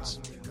immigrants.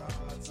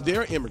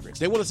 They're immigrants.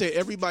 They want to say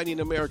everybody in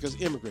America is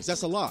immigrants.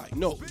 That's a lie.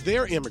 No,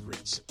 they're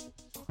immigrants.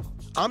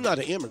 I'm not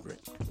an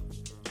immigrant.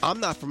 I'm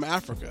not from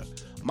Africa.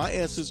 My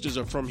ancestors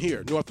are from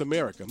here, North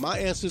America. My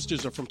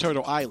ancestors are from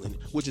Turtle Island,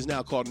 which is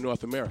now called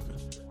North America.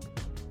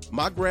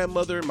 My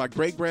grandmother, my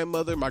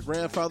great-grandmother, my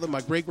grandfather,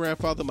 my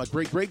great-grandfather, my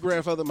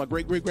great-great-grandfather, my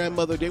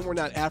great-great-grandmother, they were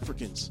not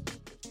Africans.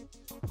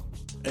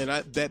 And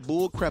that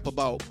bull crap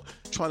about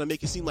trying to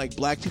make it seem like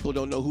black people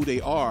don't know who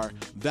they are,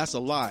 that's a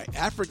lie.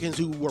 Africans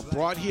who were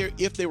brought here,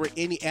 if they were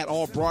any at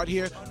all brought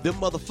here, them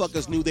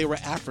motherfuckers knew they were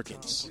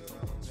Africans.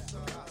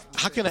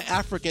 How can an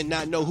African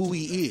not know who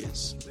he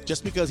is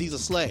just because he's a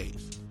slave?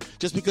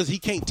 Just because he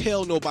can't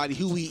tell nobody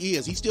who he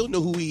is, he still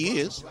know who he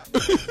is.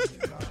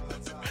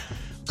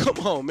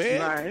 Come on,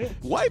 man.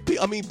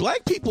 Right.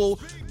 Black people,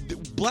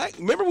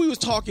 remember we was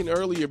talking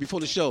earlier before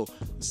the show,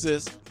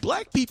 sis,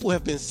 black people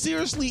have been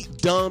seriously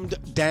dumbed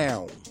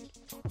down.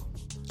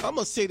 I'm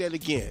going to say that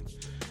again.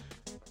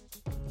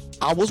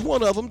 I was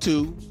one of them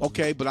too,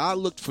 okay, but I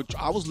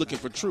was looking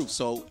for truth,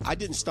 so I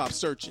didn't stop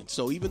searching.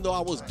 So even though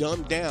I was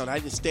dumbed down, I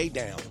didn't stay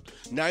down.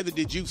 Neither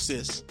did you,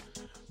 sis.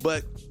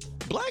 But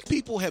black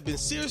people have been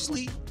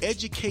seriously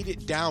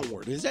educated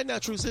downward. Is that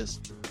not true, sis?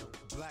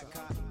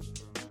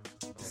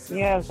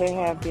 Yes, they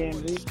have been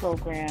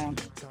reprogrammed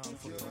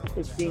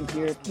to think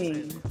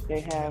European.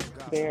 They have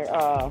their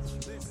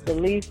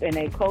beliefs and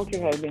their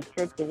culture has been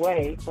stripped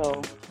away,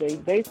 so they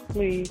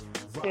basically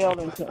fell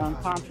into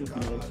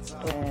unconsciousness,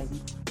 and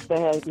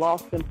they have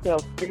lost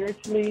themselves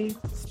spiritually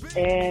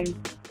and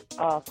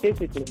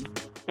physically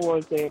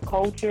for their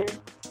culture,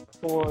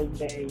 for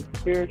their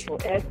spiritual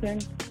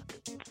essence.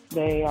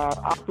 They are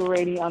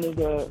operating under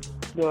the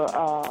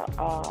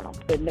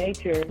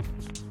nature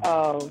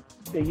of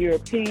the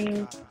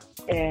Europeans,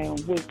 and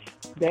which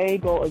they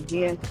go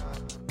against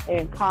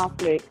in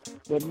conflict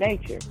with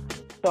nature.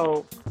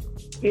 So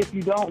if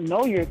you don't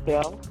know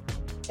yourself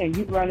and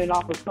you running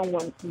off of some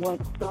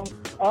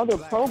other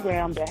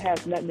program that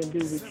has nothing to do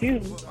with you,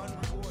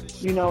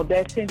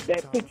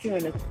 that puts you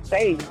in a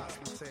space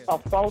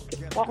of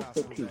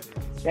falsity.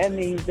 That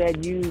means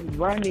that you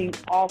running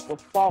off of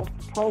false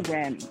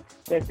programming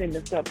that's in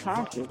the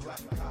subconscious,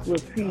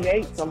 which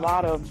creates a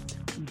lot of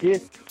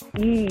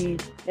dis-ease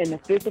in the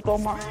physical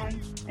mind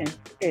and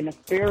in the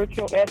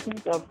spiritual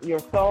essence of your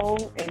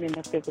soul and in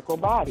the physical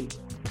body.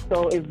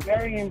 So it's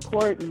very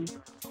important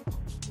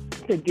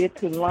to get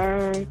to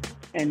learn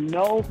and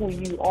know who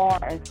you are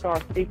and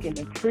start speaking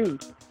the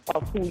truth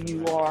of who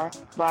you are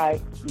by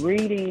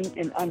reading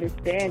and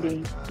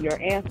understanding your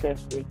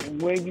ancestors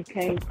and where you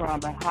came from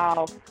and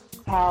how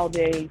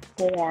they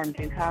formed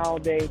and how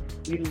they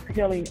used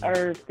healing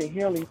herbs to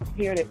heal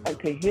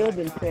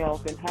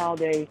themselves, and how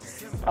they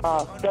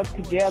stuck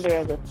together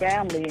as a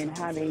family, and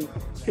how they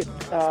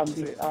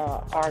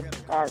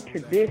our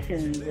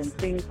traditions and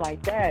things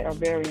like that are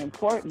very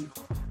important,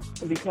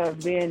 because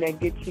then that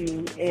gets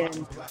you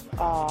in,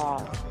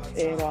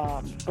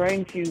 it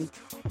brings you,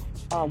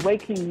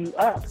 waking you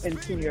up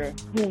into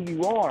who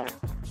you are.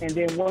 And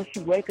then once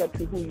you wake up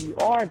to who you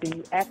are, then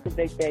you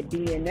activate that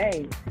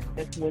DNA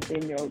that's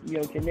within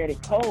your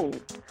genetic code.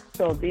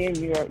 So then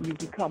you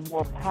become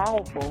more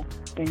powerful,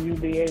 and you'll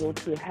be able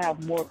to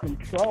have more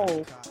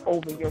control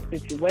over your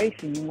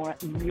situation.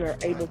 You're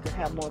able to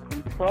have more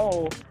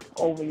control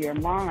over your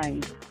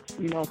mind.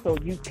 So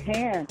you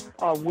can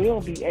or will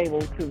be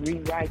able to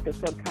rewrite the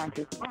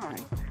subconscious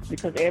mind.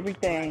 because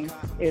everything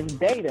is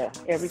data.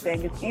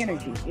 Everything is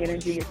energy.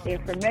 Energy is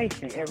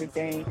information.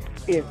 Everything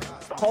is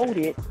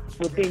coded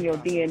within your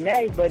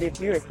DNA. But if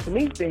you're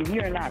asleep and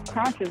you're not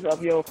conscious of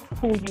who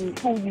you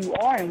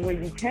are and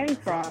where you came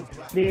from,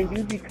 then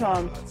you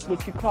become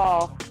what you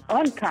call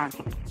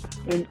unconscious.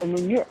 And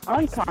when you're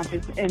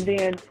unconscious, and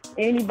then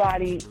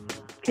anybody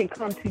can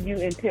come to you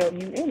and tell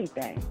you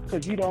anything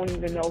because you don't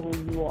even know who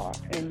you are,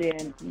 and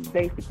then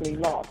basically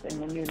lost. And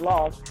when you're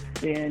lost,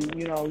 then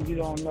you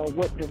don't know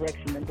what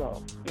direction to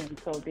go, and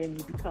so then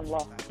you become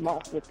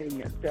lost within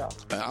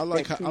yourself. I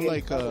like how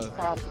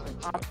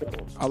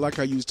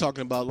you was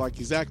talking about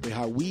exactly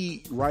how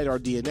we write our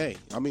DNA.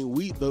 I mean,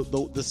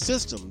 the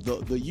system,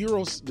 the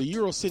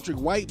Eurocentric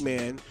white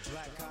man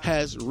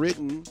has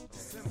written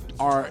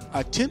or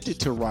attempted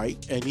to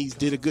write, and he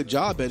did a good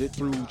job at it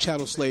through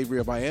chattel slavery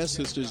of our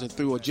ancestors and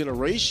through a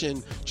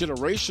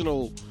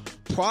generational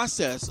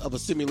process of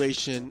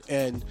assimilation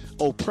and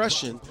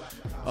oppression.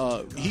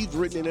 He's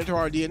written it into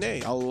our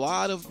DNA. A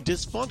lot of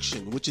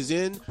dysfunction, which is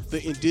in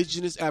the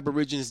indigenous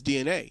Aborigines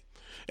DNA.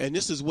 And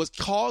this is what's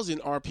causing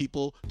our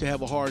people to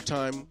have a hard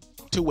time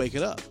to wake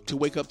up to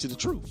the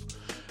truth.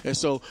 And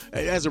so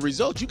as a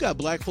result, you got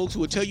black folks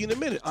who will tell you in a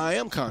minute, I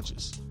am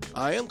conscious.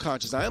 I am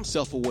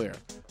self-aware.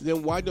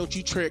 Then why don't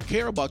you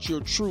care about your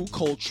true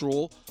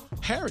cultural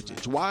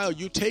heritage? Why are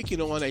you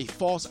taking on a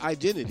false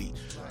identity?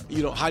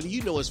 How do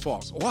you know it's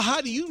false? Well, how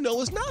do you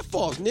know it's not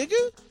false,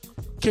 nigga?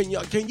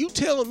 Can you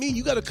tell me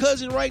you got a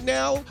cousin right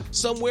now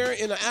somewhere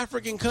in an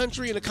African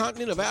country, in the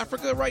continent of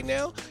Africa right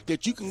now,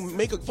 that you can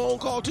make a phone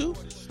call to?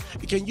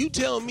 Can you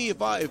tell me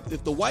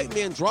if the white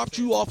man dropped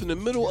you off in the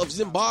middle of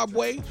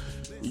Zimbabwe,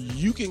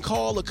 you can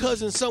call a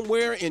cousin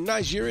somewhere in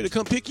Nigeria to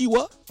come pick you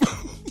up?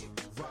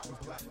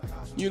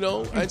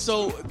 And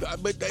so,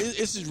 but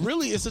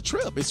it's a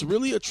trip. It's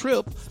really a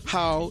trip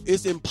how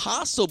it's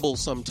impossible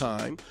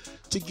sometimes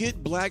to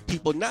get black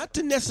people not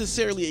to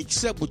necessarily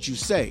accept what you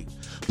say,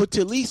 but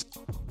to at least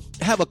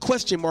have a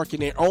question mark in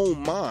their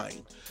own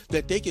mind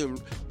that they can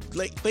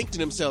think to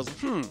themselves,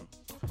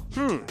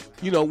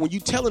 when you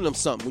telling them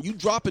something, when you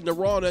dropping the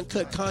raw and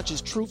uncut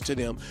conscious truth to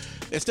them,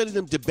 instead of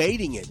them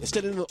debating it,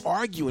 instead of them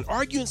arguing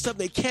something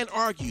they can't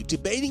argue,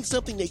 debating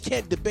something they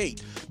can't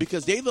debate,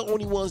 because they're the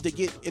only ones that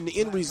get in the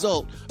end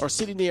result are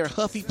sitting there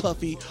huffy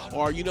puffy,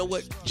 or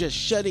just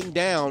shutting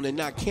down and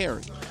not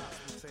caring.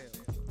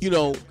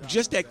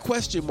 Just that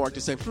question mark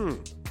to say,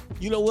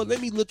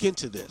 let me look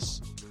into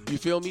this. You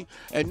feel me?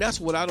 And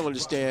that's what I don't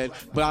understand.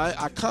 But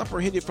I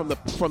comprehend it from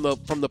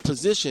the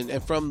position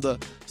and from the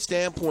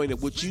standpoint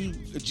of what you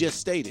just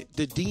stated,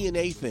 the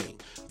DNA thing.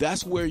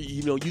 That's where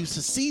you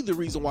see the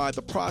reason why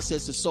the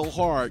process is so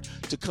hard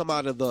to come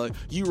out of the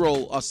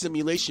Euro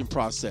assimilation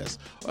process.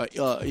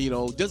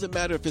 It doesn't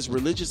matter if it's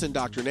religious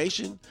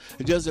indoctrination.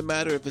 It doesn't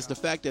matter if it's the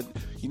fact that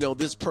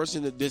this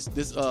person, this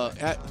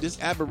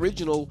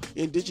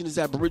indigenous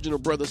Aboriginal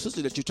brother or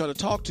sister that you're trying to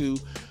talk to,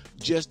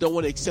 just don't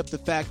want to accept the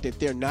fact that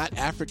they're not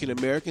African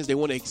Americans. They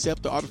want to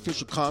accept the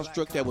artificial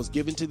construct that was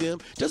given to them.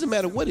 Doesn't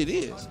matter what it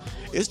is.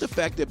 It's the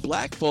fact that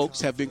black folks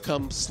have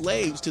become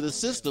slaves to the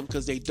system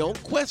because they don't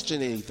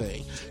question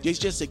anything. They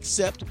just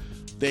accept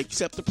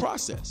the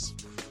process.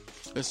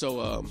 And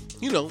so,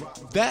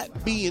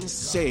 that being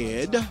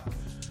said,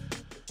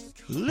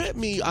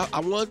 I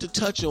wanted to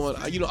touch on,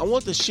 I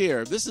want to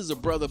share. This is a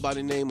brother by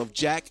the name of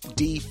Jack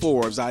D.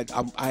 Forbes. I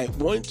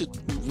wanted to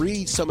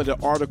read some of the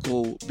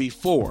article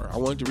before.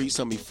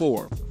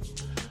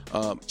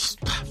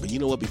 But you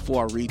know what?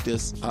 Before I read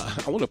this,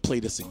 I want to play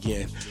this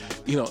again.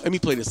 Let me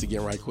play this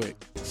again right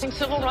quick.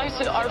 Civil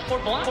rights are for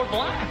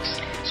blacks.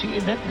 See,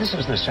 this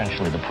is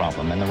essentially the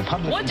problem, and the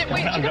Republicans don't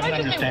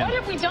understand. What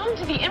have we done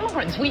to the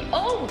immigrants? We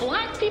owe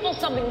black people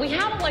something. We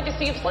have a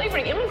legacy of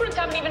slavery. Immigrants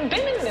haven't even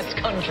been in this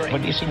country.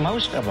 But you see,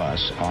 most of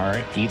us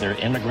are either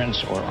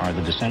immigrants or are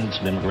the descendants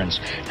of immigrants,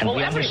 and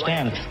we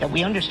understand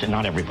that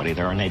not everybody,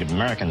 there are Native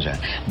Americans in,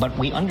 but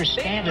we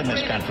understand in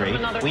this country,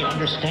 we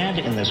understand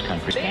in this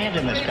country, and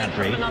in this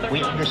country,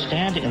 we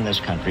understand in this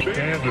country,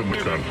 and in the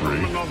country,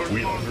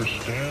 we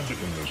understand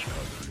in this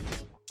country.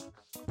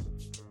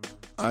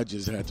 I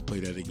just had to play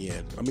that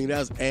again. I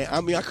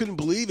couldn't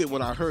believe it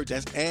when I heard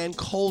that's Ann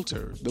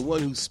Coulter, the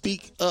one who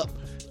speak up,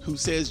 who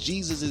says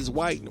Jesus is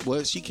white.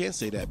 Well, she can't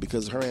say that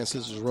because her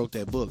ancestors wrote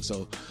that book.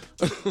 So,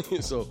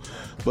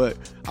 but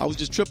I was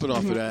just tripping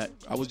off of that.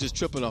 I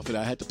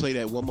had to play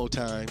that one more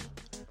time.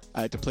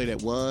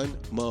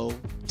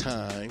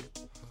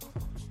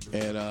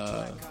 And,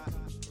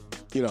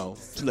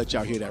 to let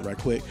y'all hear that right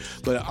quick.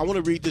 But I want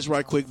to read this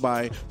right quick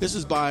this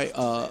is by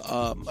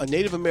a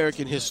Native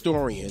American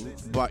historian.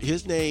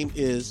 His name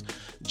is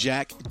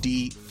Jack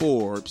D.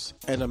 Forbes,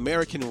 an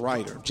American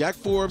writer. Jack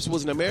Forbes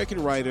was an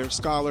American writer,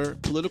 scholar,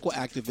 political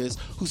activist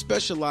who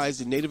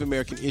specialized in Native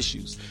American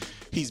issues.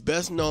 He's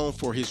best known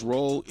for his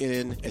role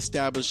in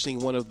establishing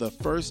one of the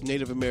first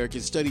Native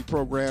American study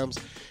programs.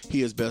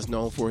 He is best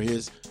known for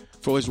his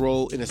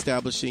role in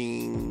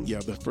establishing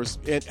the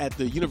first at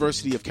the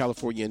University of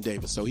California in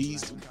Davis. So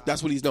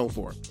that's what he's known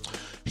for.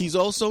 He's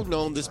also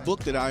known this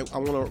book that I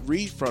want to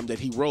read from that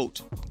he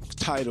wrote,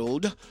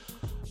 titled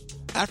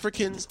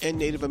Africans and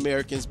Native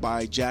Americans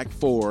by Jack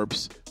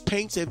Forbes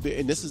paints a,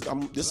 and this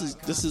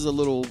is a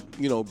little,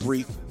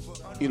 brief,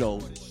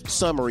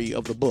 summary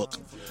of the book.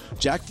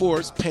 Jack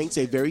Forbes paints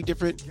a very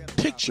different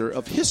picture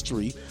of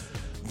history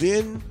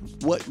than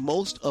what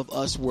most of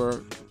us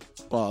were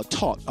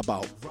taught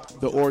about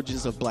the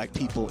origins of black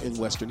people in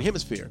Western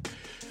Hemisphere.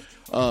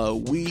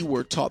 We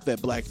were taught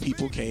that black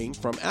people came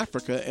from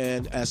Africa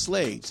and as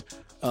slaves,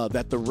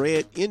 that the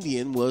Red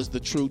Indian was the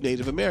true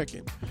Native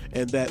American,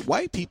 and that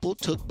white people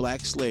took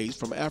black slaves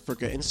from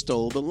Africa and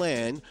stole the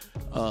land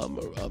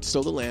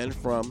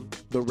from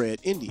the Red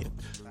Indian.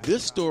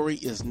 This story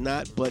is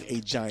not but a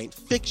giant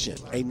fiction,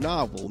 a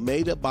novel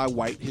made up by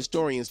white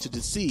historians to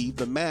deceive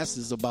the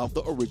masses about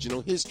the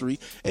original history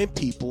and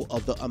people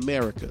of the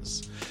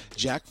Americas.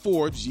 Jack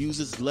Forbes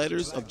uses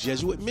letters of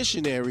Jesuit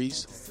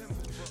missionaries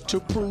to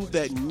prove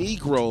that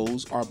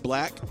Negroes are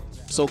black,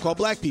 so-called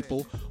black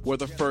people, were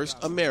the first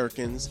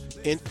Americans.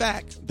 In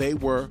fact, they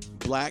were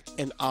black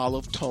and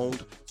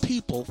olive-toned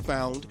people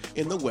found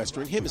in the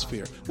Western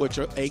Hemisphere, which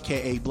are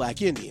AKA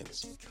black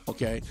Indians.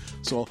 Okay,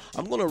 so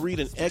I'm going to read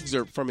an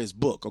excerpt from his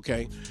book.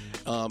 Okay,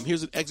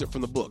 here's an excerpt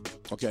from the book.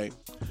 Okay,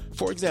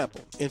 for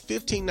example, in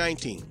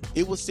 1519,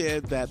 it was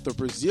said that the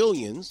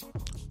Brazilians,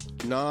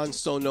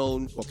 that's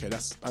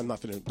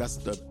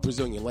the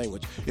Brazilian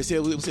language. It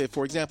said,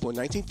 for example, in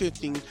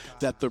 1915,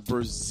 that the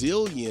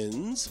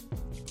Brazilians,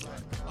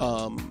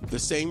 the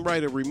same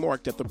writer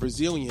remarked that the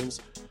Brazilians,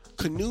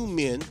 the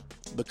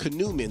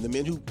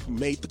men who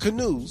made the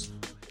canoes,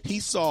 he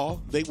saw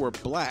they were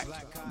black,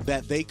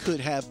 that they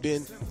could have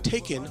been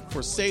taken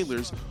for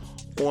sailors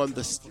on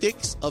the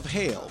Styx of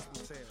Hail.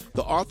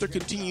 The author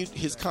continued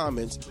his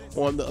comments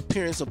on the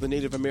appearance of the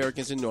Native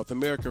Americans in North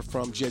America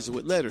from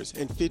Jesuit letters.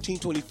 In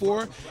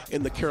 1524,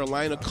 in the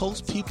Carolina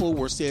coast, people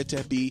were said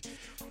to be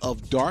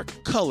of dark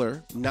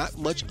color, not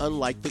much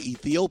unlike the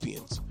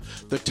Ethiopians.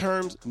 The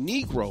terms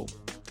Negro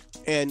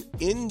and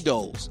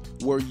Indos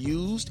were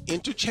used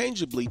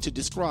interchangeably to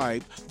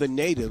describe the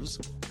natives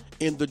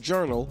in the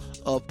journal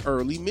of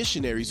early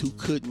missionaries who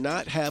could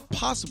not have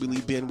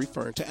possibly been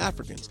referring to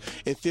Africans.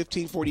 In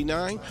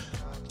 1549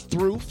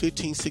 through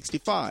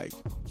 1565,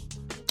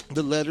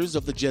 the letters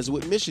of the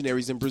Jesuit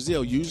missionaries in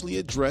Brazil usually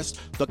addressed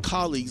the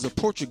colleagues of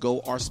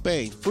Portugal or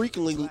Spain,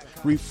 frequently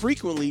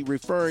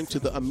referring to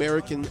the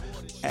American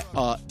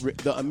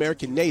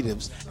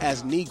natives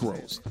as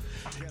Negroes.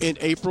 In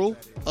April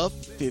of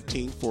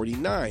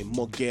 1549,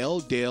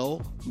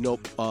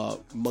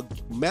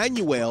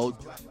 Manuel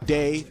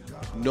de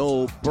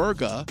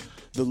Nobrega,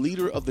 the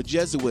leader of the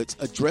Jesuits,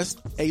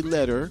 addressed a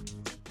letter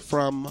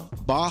from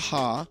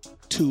Baja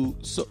to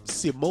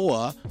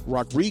Simoa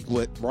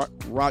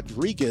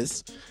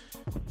Rodriguez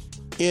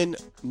in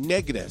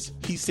Negres.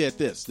 He said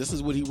this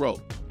is what he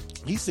wrote.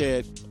 He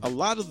said, a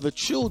lot of the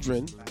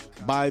children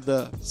by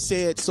the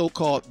said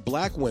so-called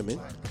black women,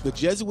 the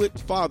Jesuit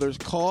fathers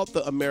called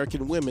the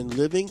American women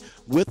living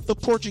with the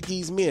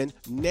Portuguese men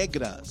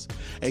negras,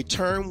 a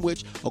term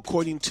which,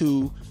 according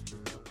to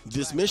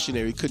this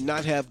missionary, could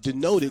not have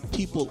denoted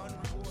people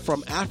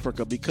from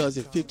Africa, because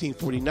in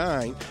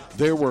 1549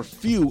 there were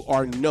few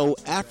or no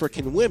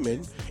African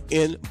women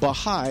in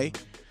Baha'i.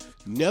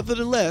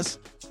 Nevertheless,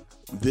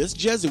 this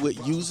Jesuit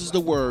uses the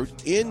word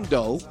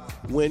Indo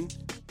when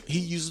he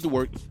uses the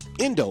word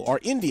Indo or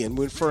Indian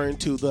when referring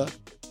to the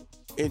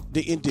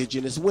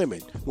indigenous women,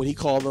 when he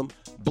called them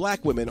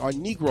black women or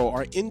Negro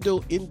or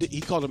Indo,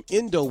 he called them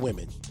Indo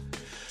women.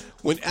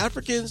 When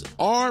Africans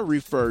are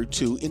referred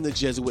to in the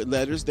Jesuit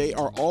letters, they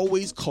are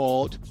always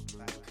called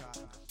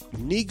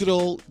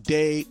Negro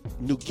de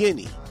New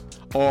Guinea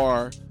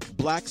or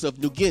blacks of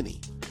New Guinea.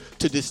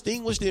 To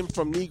distinguish them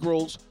from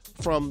Negroes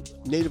from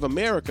Native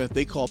America,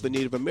 they called the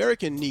Native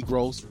American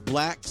Negroes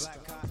blacks,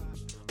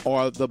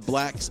 or the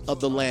blacks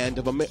of the land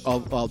of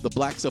the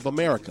blacks of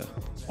America,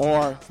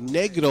 or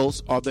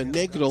Negros, or the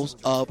Negros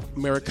of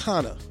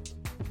Americana.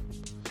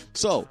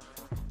 So,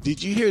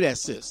 did you hear that,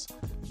 sis?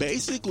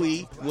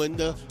 Basically, when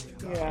the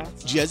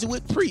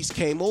Jesuit priests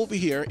came over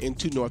here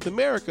into North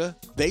America,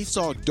 they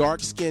saw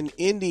dark-skinned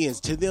Indians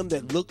to them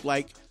that looked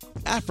like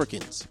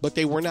Africans, but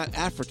they were not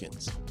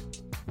Africans.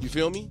 You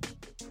feel me?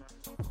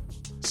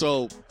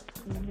 So,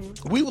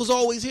 we was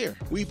always here.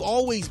 We've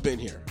always been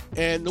here.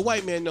 And the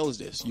white man knows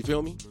this. You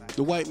feel me?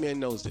 The white man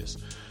knows this.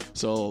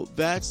 So,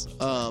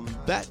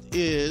 that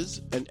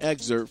is an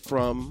excerpt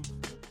from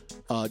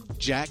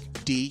Jack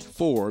D.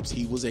 Forbes.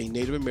 He was a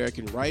Native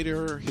American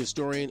writer,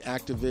 historian,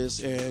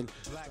 activist, and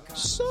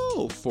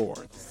so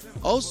forth.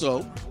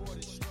 Also,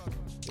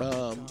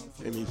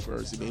 let me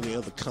first, any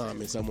other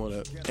comments I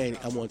want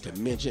to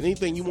mention?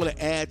 Anything you want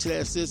to add to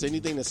that, sis?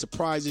 Anything that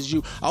surprises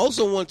you? I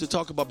also want to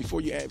talk about,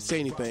 before you say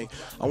anything,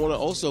 I want to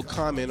also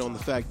comment on the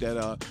fact that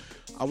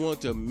I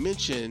want to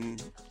mention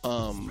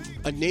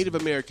a Native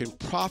American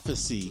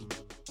prophecy,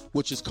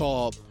 which is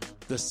called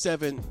the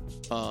seven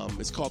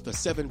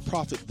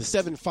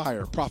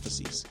fire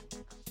prophecies.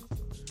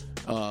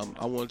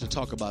 I wanted to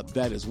talk about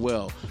that as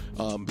well,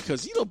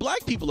 because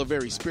black people are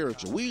very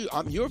spiritual.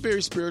 You're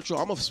very spiritual.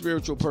 I'm a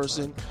spiritual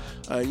person.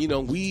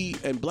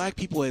 Black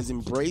people has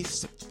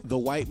embraced the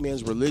white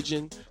man's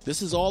religion.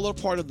 This is all a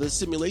part of the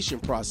assimilation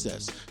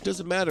process.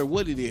 Doesn't matter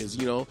what it is,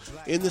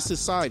 in the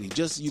society.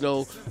 Just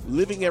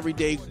living every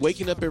day,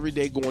 waking up every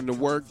day, going to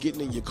work,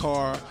 getting in your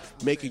car,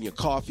 making your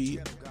coffee.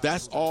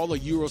 That's all a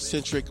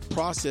Eurocentric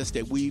process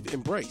that we've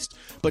embraced.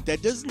 But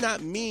that does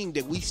not mean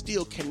that we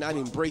still cannot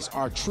embrace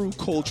our true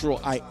cultural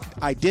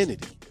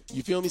identity.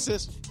 You feel me,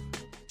 sis?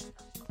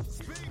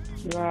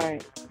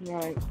 Right.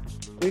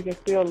 We can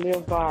still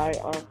live by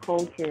our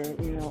culture,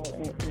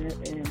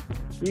 and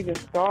we can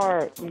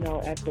start,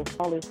 at the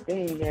smallest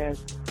thing as,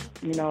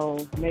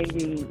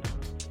 maybe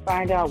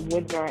find out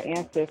what did our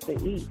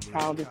ancestors eat,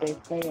 how did they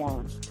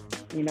form,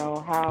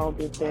 how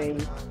did they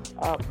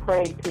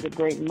pray to the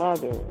Great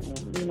Mother,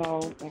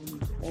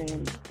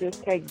 and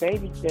just take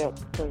baby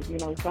steps,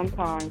 because,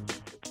 sometimes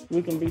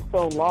we can be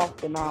so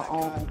lost in our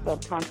own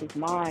subconscious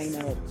mind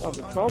of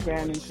the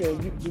program until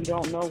we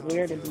don't know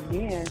where to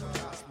begin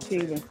to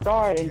even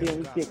start, and then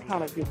we get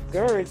kind of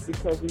discouraged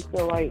because we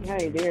feel like,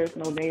 hey, there's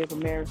no Native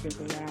Americans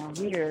around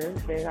here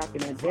that I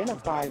can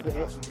identify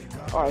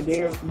with, or I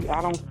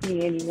don't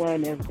see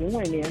anyone that's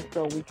doing this,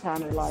 so we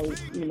kind of like,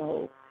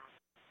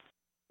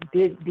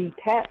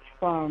 detach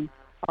from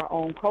our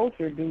own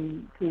culture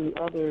due to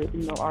other,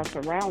 our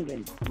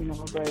surroundings,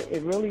 but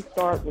it really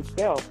starts with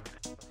self.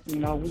 We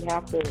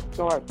have to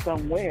start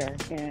somewhere,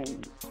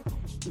 and,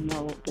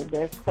 the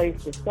best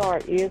place to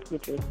start is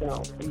with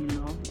yourself,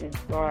 and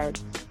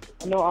start.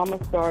 I know I'm going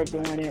to start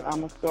doing it. I'm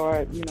going to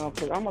start,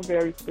 because I'm a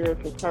very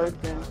spiritual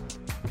person,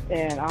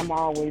 and I'm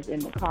always in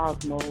the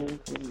cosmos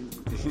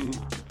and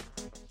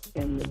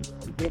in the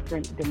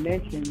different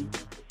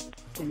dimensions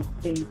and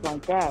things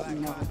like that,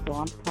 so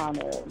I'm kind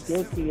of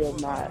guilty of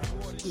not,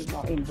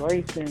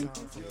 embracing,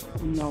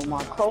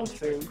 my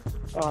culture,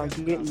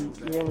 getting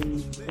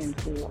really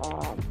into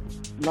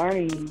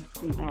learning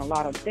a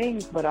lot of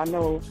things, but I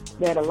know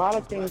that a lot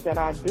of things that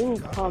I do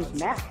comes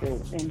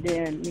natural, and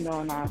then,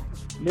 and I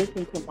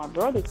listen to my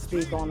brother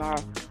speak on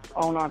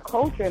our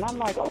culture, and I'm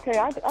like, okay,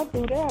 I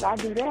do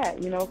that,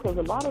 because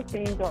a lot of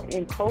things are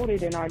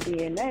encoded in our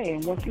DNA,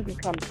 and once you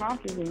become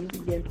conscious and you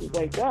begin to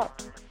wake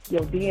up,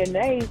 your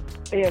DNA,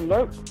 they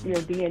alert your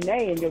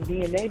DNA, and your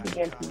DNA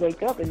begins to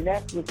wake up, and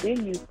that's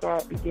within you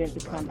begin to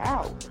come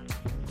out.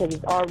 Because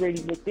it's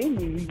already within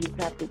you. You just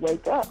have to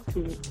wake up to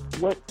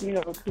what, to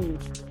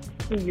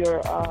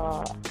your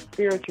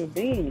spiritual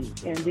being.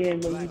 And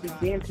then when you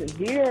begin to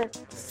hear,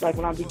 like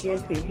when I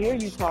begin to hear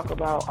you talk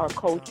about our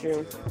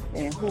culture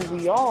and who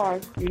we are,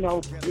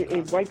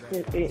 it wakes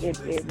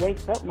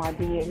up my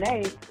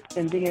DNA.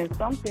 And then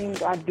some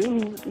things I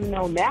do,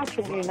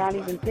 naturally and not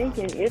even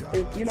thinking, it's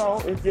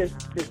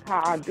just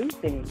how I do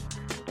things.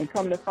 And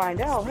come to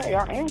find out, hey,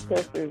 our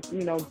ancestors,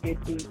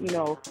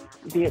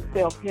 did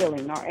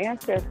self-healing. Our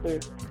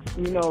ancestors,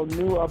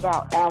 knew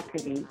about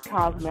alchemy,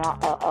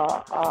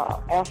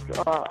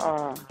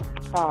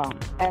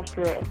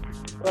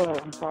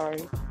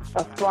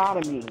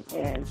 astronomy,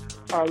 and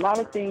a lot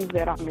of things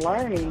that I'm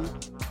learning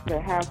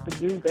that has to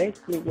do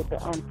basically with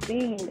the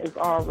unseen is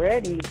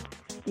already,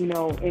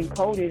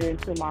 encoded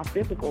into my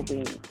physical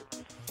being.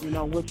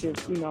 Which is,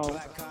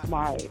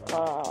 my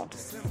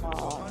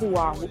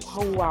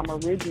who I'm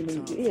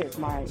originally is,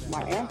 my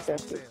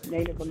ancestors,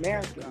 Native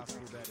Americans.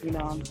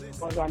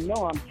 As I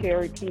know, I'm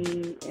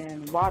Cherokee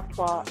and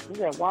Choctaw.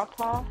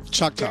 Choctaw.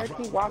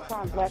 Cherokee,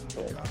 Choctaw, and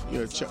Blackfoot.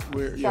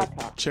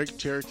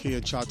 Cherokee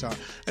and Choctaw.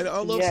 And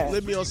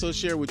let me also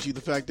share with you the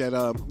fact that,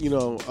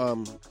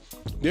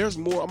 there's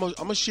more. I'm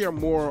gonna share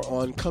more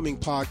on coming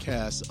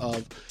podcasts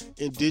of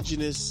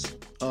indigenous.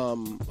 We're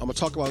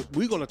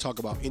going to talk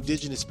about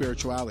indigenous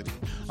spirituality.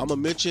 I'm going to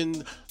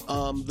mention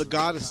the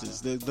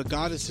goddesses, the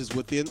goddesses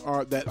within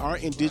our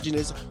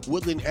indigenous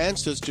woodland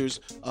ancestors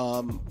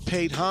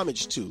paid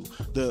homage to,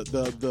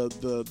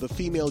 the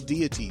female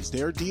deities.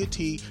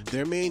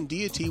 Their main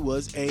deity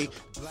was a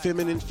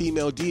feminine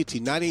female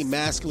deity, not a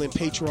masculine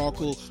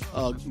patriarchal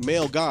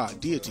male god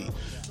deity,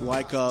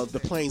 like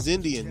the Plains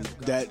Indian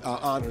that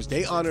honors.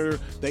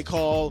 They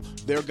call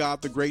their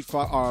god the Great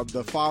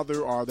the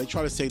Father, or they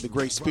try to say the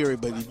Great Spirit,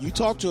 but if you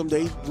talk to them,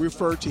 they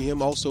refer to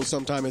him also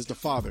sometimes as the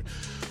Father.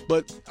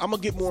 But I'm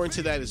gonna get more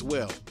into that as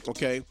well,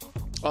 okay?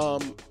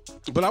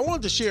 But I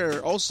wanted to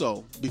share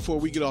also, before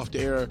we get off the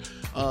air,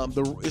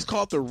 it's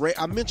called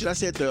I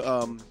said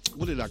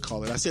what did I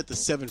call it? I said the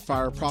 7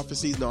 fire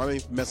prophecies. No, I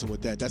ain't messing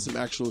with that. That's some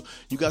actual.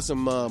 You got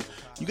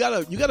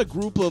a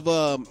group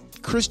of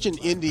Christian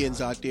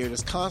Indians out there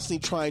that's constantly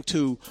trying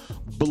to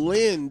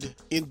blend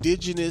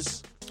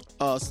indigenous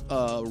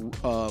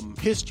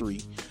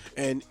history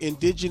and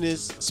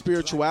indigenous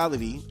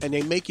spirituality, and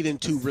they make it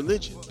into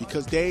religion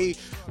because they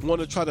want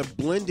to try to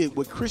blend it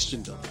with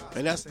Christendom,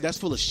 and that's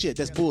full of shit.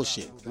 That's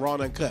bullshit. Raw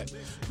and uncut.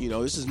 You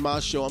know, this is my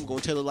show. I'm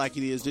going to tell it like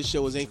it is. This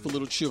show ain't for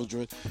little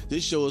children.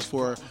 This show is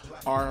for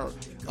our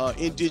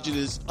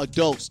indigenous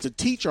adults to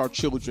teach our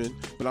children,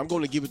 but I'm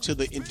going to give it to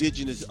the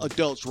indigenous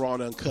adults raw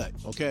and uncut.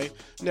 Okay.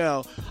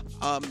 Now,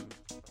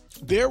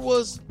 there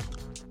was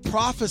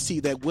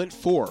prophecy that went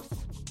forth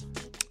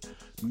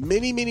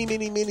many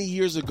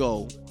years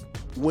ago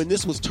when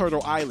this was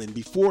Turtle Island,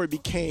 before it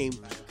became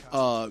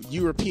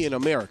European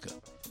America,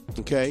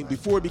 okay?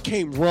 Before it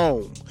became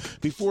Rome,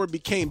 before it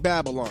became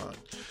Babylon.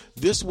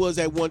 This was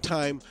at one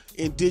time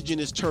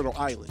indigenous Turtle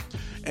Island.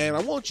 And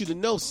I want you to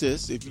know,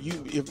 sis,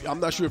 if I'm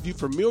not sure if you're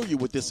familiar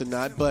with this or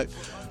not, but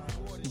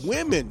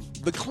women,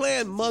 the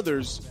clan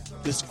mothers,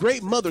 this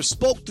great mother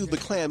spoke through the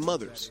clan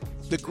mothers.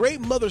 The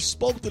great mother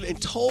spoke to them and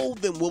told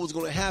them what was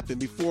going to happen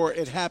before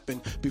it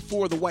happened,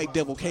 before the white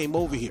devil came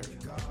over here.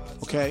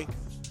 Okay?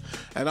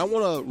 And I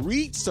want to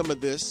read some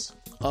of this,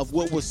 of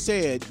what was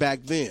said back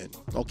then.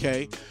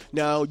 Okay?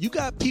 Now, you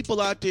got people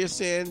out there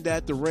saying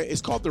that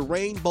it's called the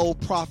rainbow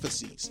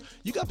prophecies.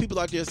 You got people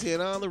out there saying,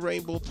 the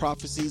rainbow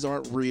prophecies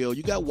aren't real.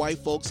 You got white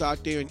folks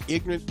out there and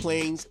ignorant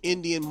Plains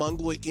Indian,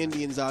 Mongoloid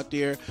Indians out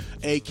there,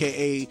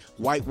 a.k.a.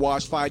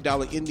 whitewashed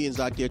 $5 Indians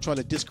out there trying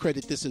to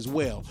discredit this as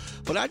well.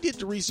 But I did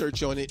the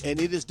research on it, and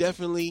it is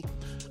definitely,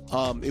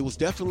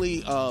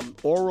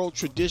 oral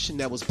tradition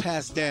that was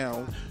passed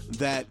down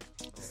that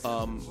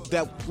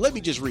let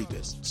me just read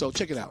this. So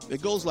check it out.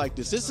 It goes like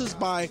this. This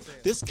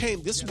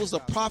was a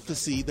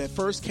prophecy that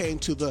first came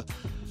to the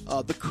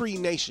Cree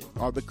Nation,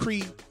 or the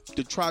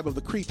tribe of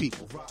the Cree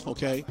people.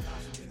 Okay.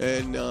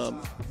 And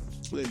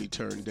let me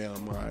turn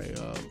down my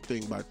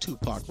thing by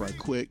Tupac right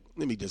quick.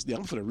 I'm going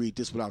to read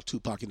this without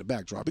Tupac in the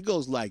backdrop. It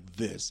goes like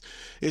this.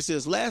 It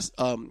says,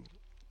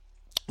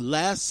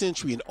 Last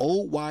century, an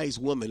old wise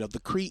woman of the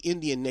Cree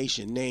Indian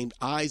nation named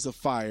Eyes of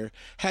Fire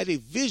had a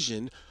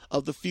vision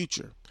of the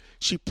future.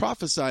 She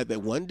prophesied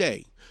that one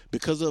day,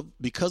 because of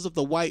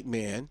the white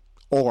man,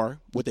 or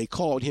what they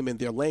called him in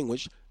their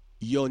language,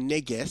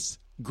 Yoneges,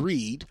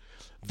 greed,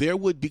 there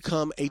would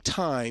become a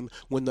time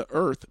when the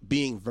earth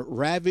being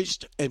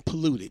ravaged and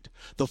polluted,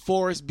 the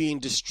forest being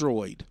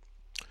destroyed,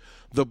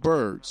 the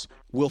birds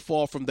will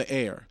fall from the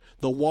air,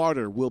 the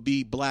water will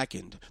be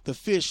blackened, the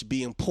fish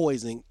being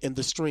poisoned in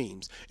the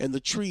streams, and the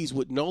trees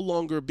would no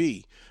longer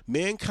be.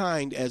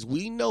 Mankind as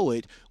we know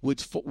it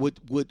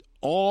would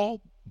all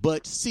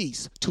but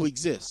cease to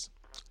exist.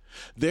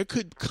 There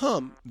would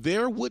come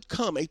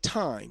a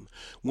time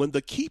when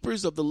the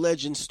keepers of the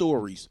legend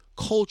stories,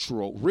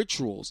 cultural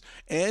rituals,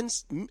 and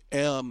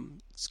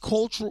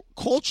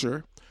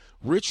culture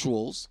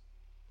rituals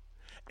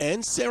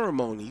and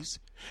ceremonies,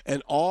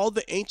 and all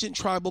the ancient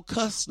tribal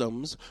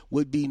customs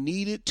will be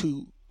needed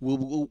to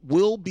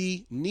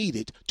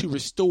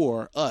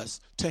restore us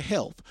to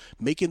health,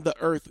 making the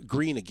earth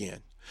green again.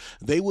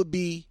 They would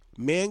be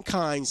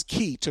mankind's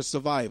key to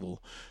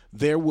survival.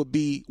 There will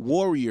be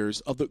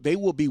warriors of the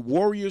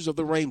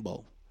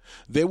rainbow.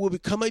 There will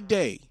become a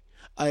day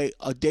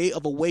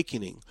of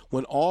awakening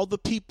when all the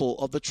people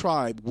of the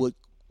tribe would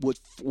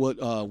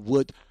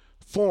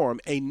form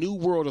a new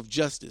world of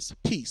justice,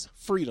 peace,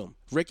 freedom,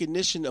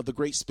 recognition of the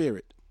Great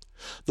Spirit.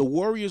 The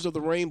warriors of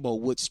the rainbow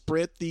would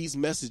spread these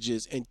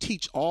messages and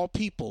teach all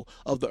people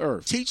of the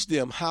earth. Teach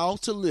them how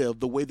to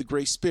live the way the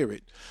Great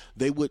Spirit.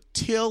 They would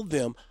tell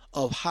them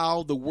of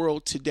how the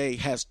world today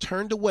has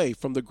turned away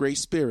from the Great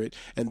Spirit,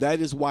 and that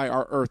is why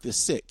our earth is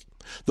sick.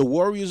 The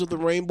warriors of the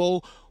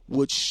rainbow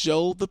would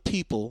show the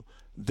people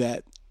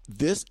that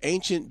this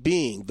ancient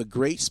being, the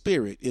Great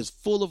Spirit, is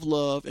full of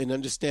love and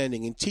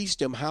understanding, and teach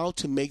them how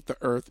to make the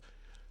earth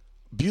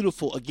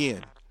beautiful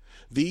again.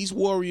 These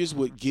warriors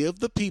would give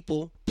the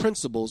people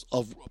principles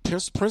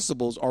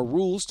or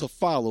rules to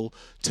follow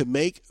to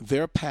make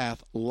their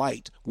path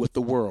light with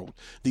the world.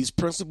 These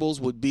principles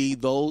would be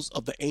those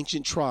of the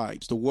ancient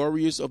tribes. The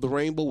warriors of the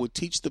rainbow would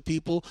teach the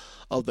people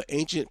of the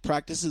ancient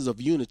practices of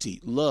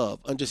unity, love,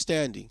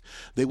 understanding.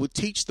 They would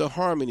teach the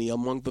harmony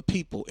among the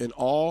people in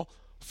all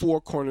four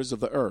corners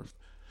of the earth.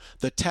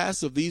 The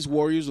tasks of these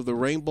warriors of the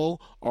rainbow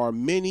are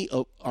many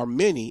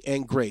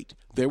and great.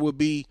 There will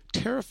be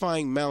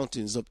terrifying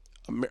mountains of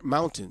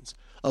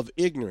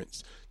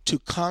ignorance to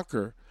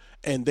conquer,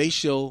 and they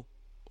shall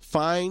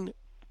find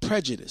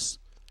prejudice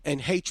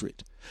and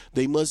hatred.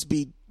 They must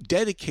be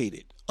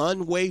dedicated,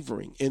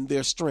 unwavering in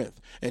their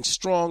strength, and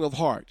strong of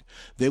heart.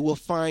 They will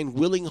find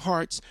willing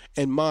hearts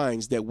and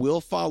minds that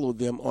will follow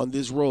them on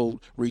this road,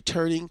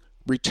 returning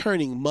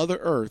Mother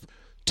Earth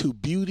to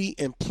beauty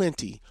and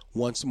plenty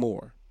once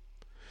more.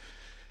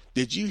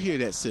 Did you hear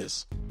that,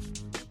 sis?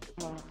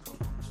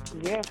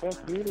 Yes, that's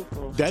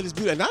beautiful. That is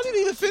beautiful. And I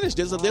didn't even finish.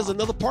 There's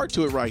another part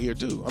to it right here,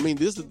 too. I mean,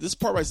 this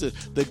part right says,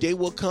 the day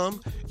will come.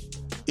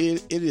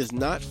 It is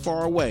not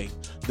far away.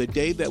 The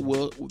day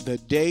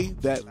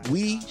that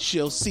we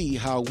shall see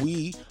how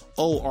we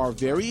owe our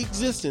very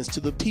existence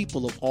to the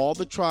people of all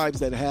the tribes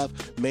that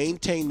have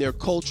maintained their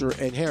culture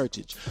and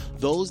heritage,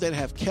 those that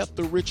have kept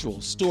the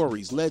rituals,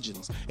 stories,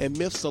 legends, and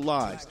myths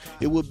alive.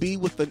 It will be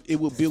with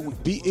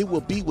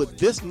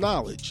this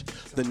knowledge,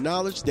 the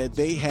knowledge that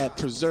they had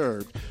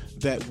preserved,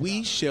 that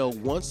we shall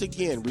once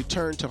again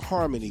return to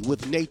harmony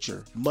with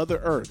nature,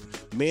 Mother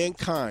Earth,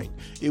 mankind.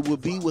 It will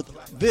be with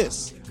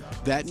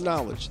that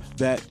knowledge,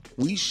 that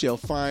we shall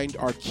find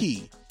our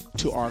key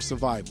to our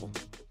survival.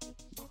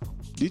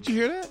 Did you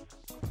hear that?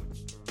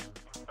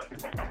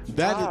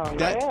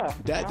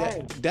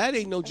 That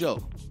ain't no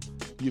joke.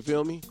 You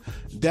feel me?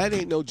 That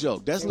ain't no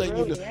joke. That's letting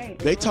you know.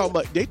 They talking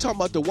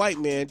about the white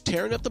man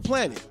tearing up the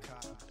planet,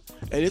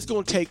 and it's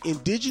going to take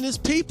indigenous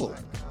people.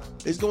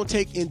 It's going to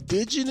take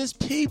indigenous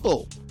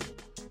people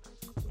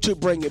to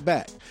bring it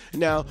back.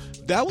 Now,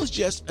 that was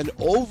just an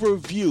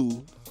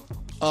overview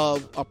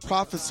of a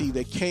prophecy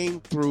that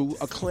came through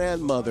a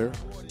clan mother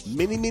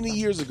many, many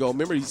years ago.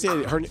 Remember, he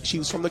said she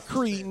was from the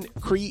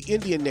Cree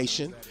Indian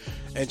nation,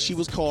 and she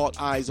was called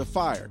Eyes of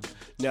Fire.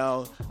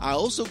 Now, I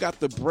also got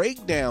the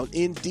breakdown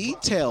in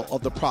detail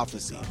of the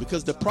prophecy,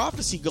 because the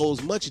prophecy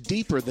goes much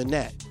deeper than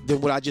that, than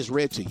what I just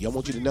read to you. I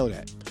want you to know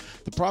that.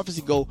 The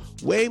prophecy go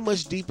way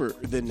much deeper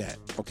than that,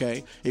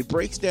 okay? It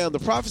breaks down. The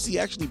prophecy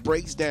actually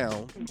breaks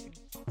down.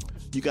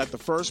 You got the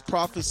first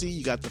prophecy,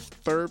 you got the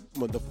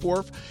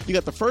fourth. You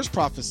got the first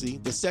prophecy,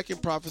 the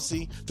second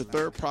prophecy, the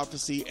third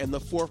prophecy, and the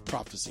fourth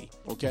prophecy,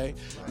 okay?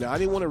 Now, I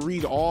didn't want to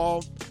read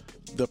all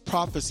the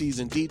prophecies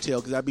in detail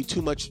because that'd be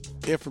too much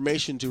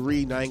information to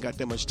read, and I ain't got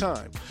that much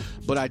time.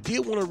 But I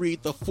did want to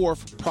read the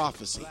fourth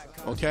prophecy,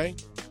 okay?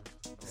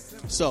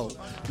 So,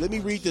 let me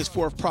read this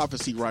fourth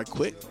prophecy right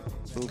quick,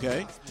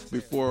 okay,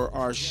 before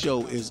our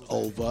show is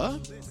over.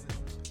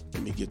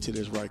 Let me get to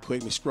this right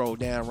quick. Let me scroll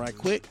down right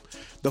quick.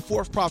 The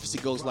fourth prophecy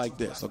goes like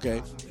this,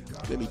 okay?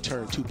 Let me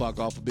turn Tupac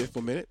off a bit for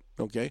a minute,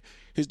 okay?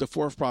 Here's the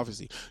fourth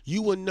prophecy.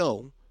 You will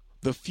know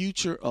the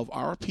future of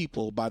our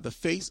people by the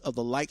face of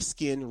the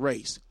light-skinned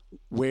race.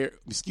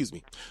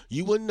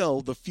 You will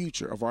know the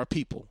future of our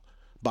people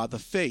by the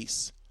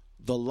face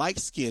the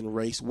light-skinned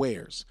race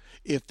wears.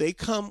 If they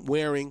come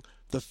wearing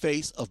the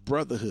face of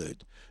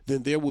brotherhood,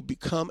 then there will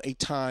become a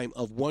time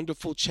of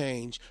wonderful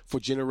change for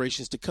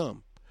generations to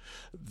come.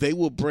 They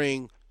will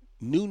bring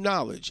new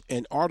knowledge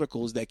and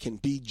articles that can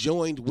be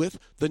joined with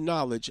the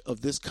knowledge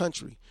of this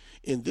country.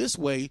 In this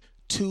way,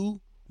 two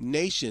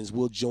nations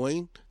will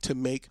join to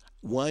make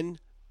one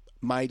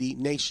mighty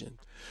nation.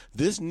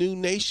 This new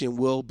nation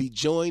will be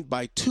joined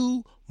by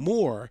two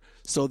more,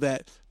 so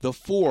that the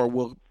four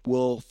will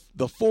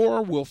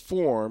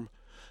form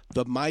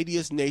the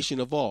mightiest nation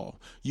of all.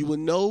 You will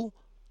know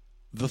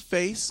the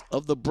face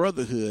of the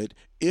brotherhood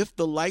if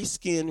the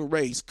light-skinned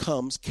race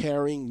comes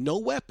carrying no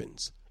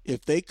weapons.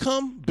 If they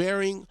come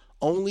bearing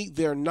only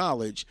their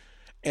knowledge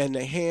and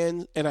a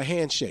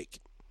handshake.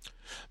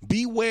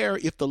 Beware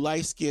if the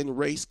light-skinned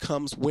race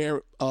comes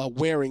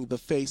wearing the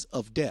face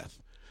of death.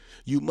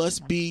 You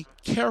must be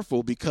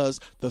careful, because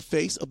the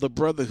face of the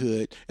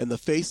brotherhood and the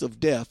face of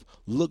death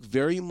look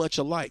very much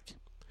alike.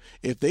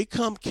 If they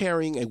come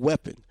carrying a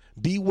weapon,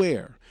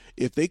 beware.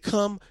 If they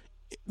come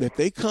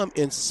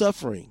in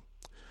suffering,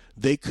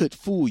 they could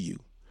fool you.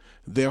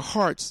 Their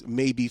hearts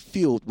may be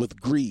filled with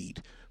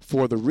greed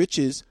for the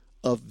riches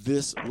of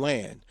this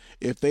land.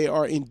 If they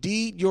are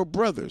indeed your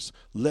brothers,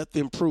 let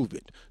them prove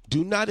it.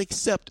 Do not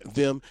accept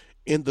them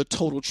in the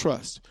total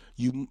trust.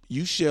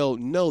 You shall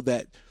know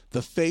that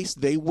the face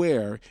they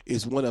wear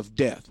is one of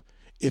death.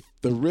 If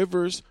the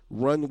rivers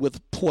run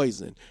with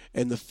poison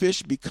and the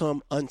fish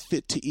become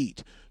unfit to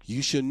eat,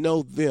 you shall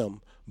know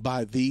them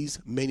by these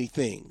many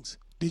things.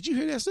 Did you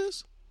hear that,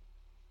 sis?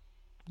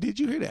 Did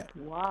you hear that?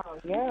 Wow,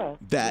 yeah.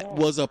 That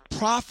was a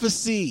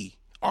prophecy.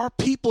 Our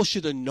people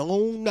should have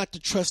known not to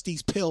trust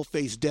these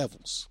pale-faced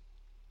devils.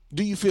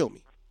 Do you feel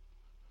me?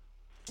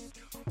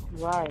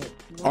 Right.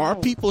 Our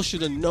people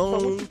should have known.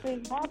 So what do you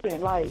think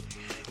happened? Like,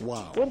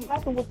 wow. What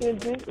happened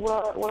with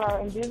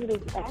our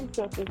indigenous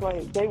ancestors?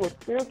 Like, they were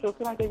spiritual. It's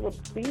like they were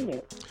seeing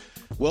it.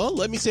 Well,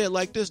 let me say it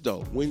like this,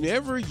 though.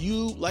 Whenever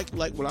you, like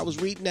when I was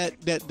reading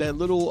that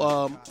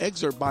little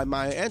excerpt by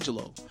Maya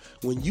Angelou,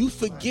 when you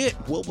forget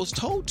what was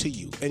told to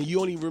you and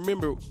you only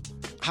remember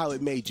how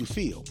it made you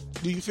feel.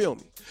 Do you feel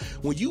me?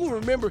 When you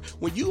remember,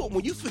 when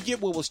you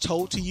forget what was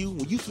told to you,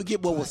 when you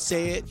forget what was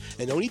said,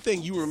 and the only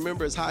thing you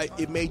remember is how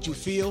it made you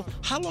feel,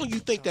 how long you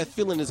think that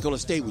feeling is going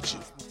to stay with you?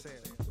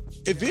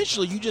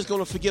 Eventually, you're just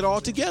going to forget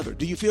altogether.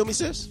 Do you feel me,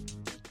 sis?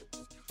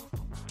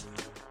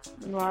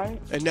 Right.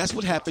 And that's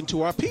what happened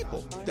to our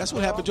people. That's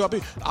what happened to our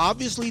people.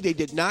 Obviously, they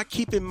did not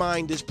keep in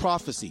mind this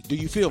prophecy. Do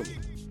you feel me?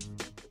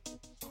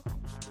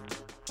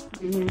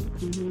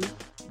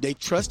 They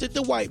trusted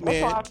the white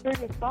man. That's why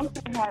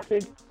I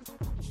figured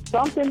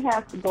something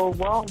has to go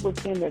wrong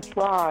within the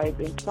tribe,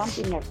 and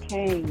something has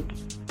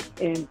changed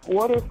in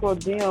order for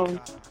them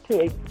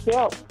to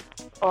accept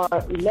or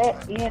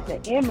let in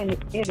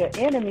the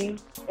enemy,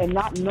 and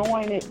not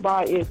knowing it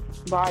by its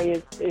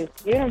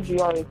energy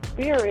or its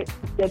spirit,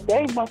 that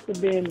they must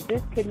have been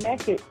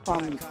disconnected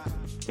from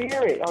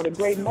spirit or the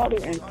Great Mother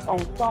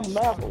on some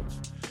level.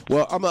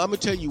 Well, I'm going to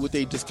tell you what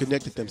they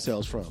disconnected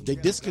themselves from. They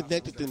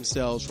disconnected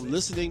themselves from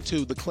listening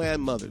to the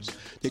clan mothers.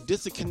 They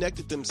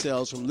disconnected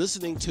themselves from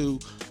listening to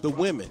the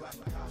women,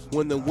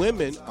 when the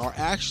women are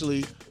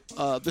actually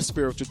the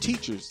spiritual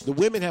teachers. The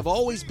women have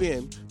always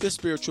been the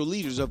spiritual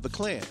leaders of the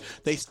clan.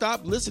 They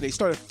stopped listening. They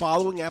started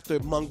following after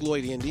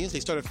Mongoloid Indians.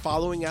 They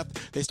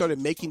started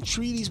making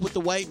treaties with the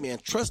white man,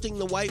 trusting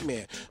the white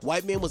man.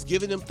 White man was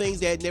giving them things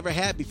they had never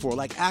had before,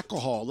 like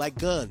alcohol, like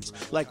guns,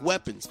 like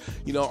weapons.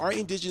 You know, our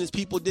indigenous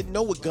people didn't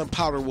know what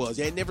gunpowder was.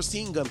 They had never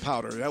seen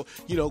gunpowder.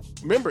 You know,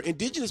 remember,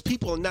 indigenous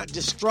people are not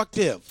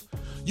destructive.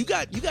 You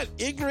got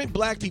ignorant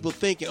black people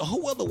thinking, oh,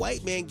 well, the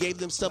white man gave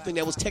them something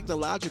that was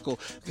technological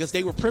because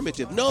they were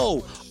primitive.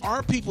 No,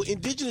 our people,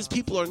 indigenous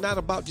people, are not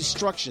about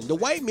destruction. The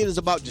white man is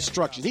about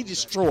destruction. He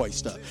destroys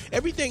stuff.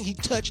 Everything he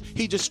touched,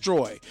 he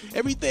destroys.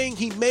 Everything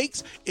he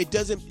makes, it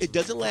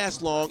doesn't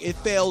last long. It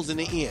fails in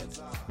the end.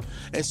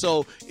 And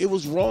so it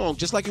was wrong,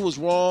 just like it was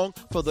wrong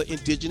for the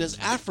indigenous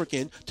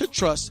African to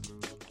trust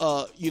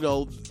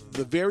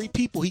the very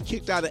people he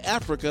kicked out of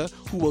Africa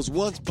who was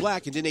once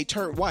black and then they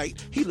turned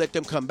white. He let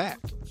them come back.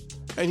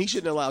 And he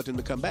shouldn't have allowed them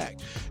to come back.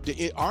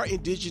 Our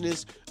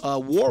indigenous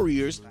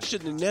warriors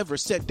shouldn't have never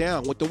sat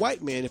down with the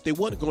white man if they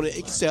weren't going to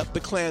accept the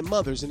clan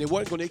mothers and they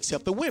weren't going to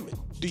accept the women.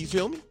 Do you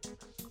feel me?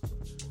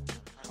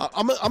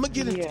 I'm gonna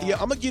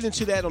get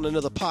into that on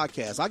another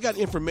podcast. I got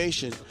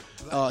information,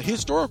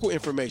 historical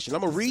information. I'm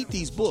gonna read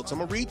these books. I'm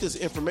gonna read this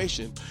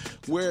information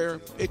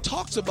where it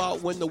talks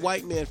about when the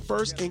white man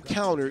first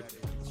encountered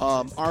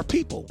our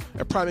people.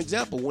 A prime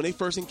example, when they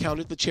first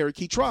encountered the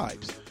Cherokee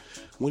tribes.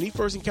 When he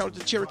first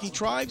encountered the Cherokee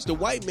tribes, the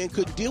white man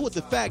couldn't deal with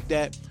the fact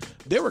that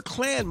there were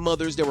clan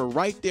mothers that were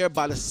right there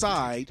by the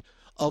side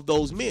of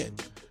those men.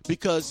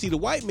 Because, see, the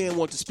white man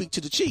wanted to speak to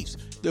the chiefs.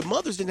 The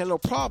mothers didn't have no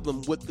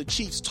problem with the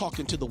chiefs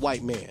talking to the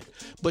white man.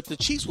 But the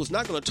chiefs was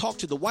not going to talk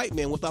to the white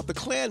man without the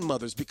clan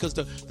mothers, because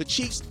the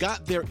chiefs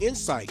got their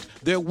insight,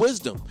 their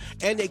wisdom,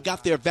 and they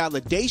got their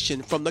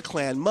validation from the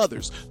clan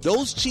mothers.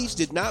 Those chiefs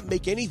did not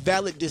make any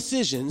valid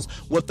decisions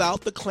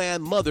without the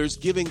clan mothers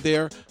giving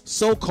their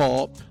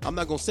so-called, I'm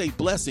not going to say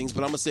blessings,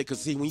 but I'm going to say,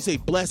 because see, when you say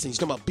blessings,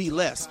 you're talking about be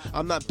less.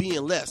 I'm not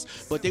being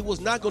less. But they was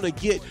not going to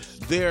get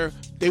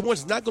they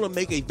was not going to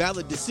make a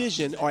valid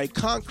decision or a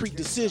concrete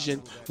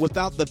decision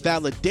without the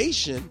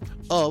validation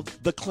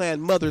of the clan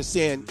mother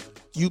saying,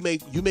 you may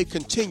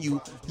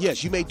continue,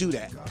 yes, you may do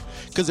that.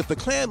 Because if the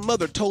clan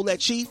mother told that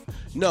chief,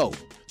 no,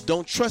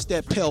 don't trust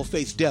that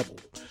pale-faced devil.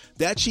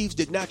 That chief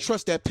did not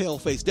trust that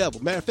pale-faced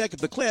devil. Matter of fact, if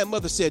the clan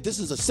mother said, this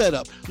is a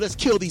setup, let's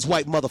kill these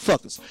white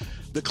motherfuckers,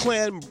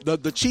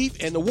 the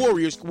chief and the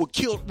warriors would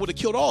have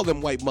killed all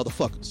them white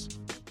motherfuckers.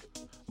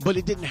 But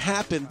it didn't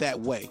happen that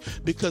way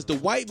because the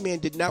white man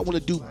did not want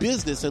to do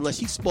business unless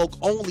he spoke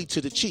only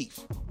to the chief.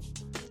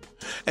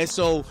 And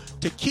so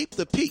to keep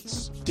the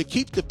peace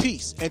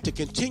and to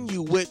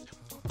continue with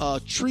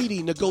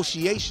treaty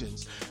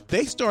negotiations,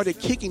 they started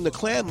kicking the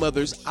clan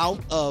mothers out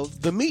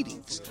of the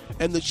meetings.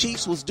 And the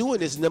chiefs was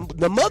doing this, and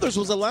the mothers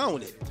was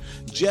allowing it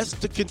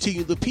just to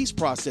continue the peace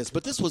process.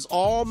 But this was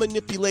all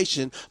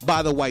manipulation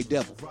by the white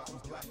devil.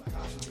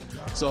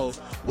 So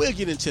we'll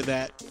get into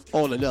that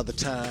on another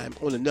time,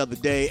 on another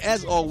day.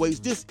 As always,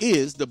 this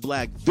is the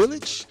Black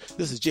Village.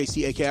 This is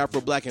JC, aka Afro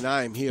Black, and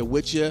I am here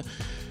with you.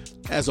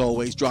 As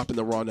always, dropping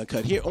the raw and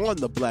uncut here on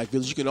the Black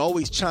Village. You can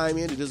always chime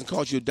in. It doesn't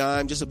cost you a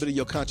dime, just a bit of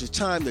your conscious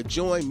time to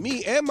join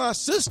me and my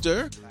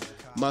sister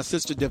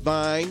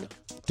Divine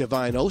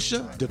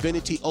Osha,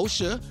 Divinity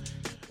Osha,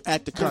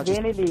 at the conscious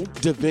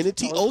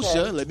Divinity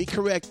Osha. Let me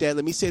correct that.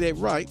 Let me say that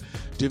right.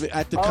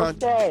 Divinity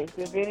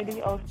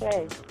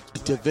Osha.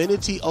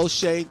 Divinity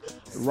O'Shea,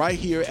 right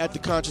here at the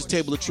Conscious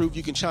Table of Truth.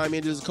 You can chime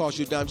in. It doesn't cost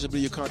you a dime, just be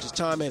your conscious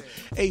time at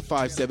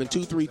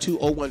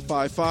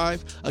 857-232-0155.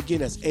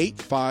 Again, that's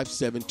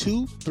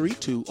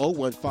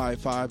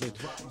 857-232-0155. And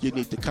you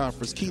need the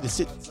conference key to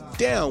sit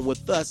down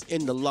with us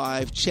in the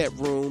live chat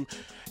room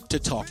to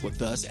talk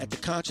with us at the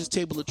Conscious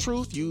Table of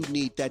Truth. You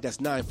need that. That's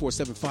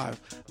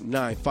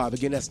 947595.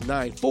 Again, that's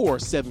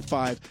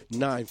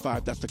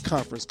 947595. That's the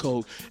conference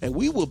code. And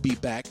we will be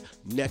back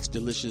next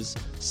Delicious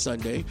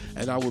Sunday,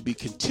 and I will be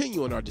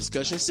continuing our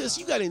discussion. Sis,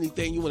 you got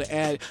anything you want to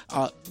add?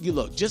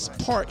 Just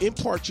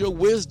impart your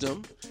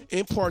wisdom,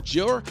 impart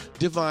your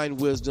divine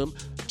wisdom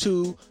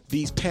to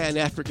these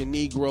Pan-African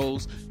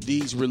Negroes,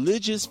 these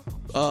religious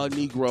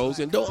Negroes,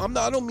 and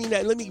I don't mean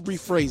that. Let me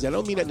rephrase that. I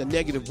don't mean that in a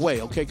negative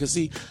way, okay? Because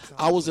see,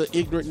 I was an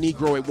ignorant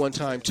Negro at one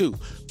time too.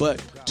 But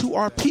to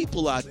our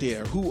people out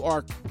there who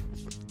are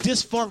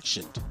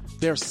dysfunctioned,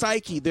 their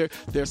psyche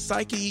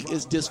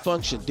is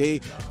dysfunction.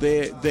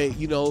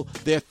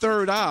 Their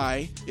third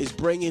eye is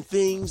bringing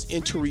things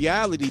into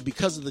reality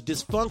because of the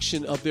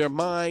dysfunction of their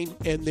mind,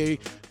 and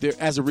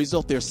as a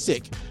result, they're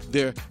sick.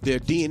 Their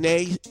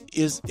DNA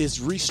is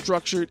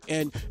restructured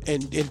and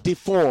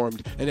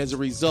deformed, and as a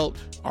result,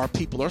 our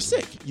people are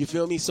sick. You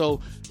feel me?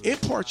 So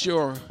impart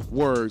your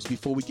words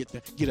before we get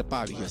up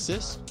out of here,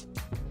 sis.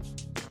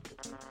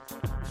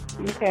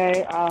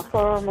 Okay.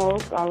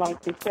 Foremost, I like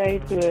to say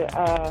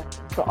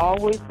to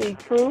always seek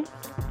truth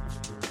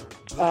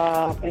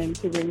and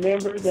to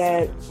remember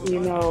that,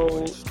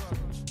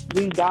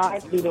 we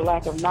died due to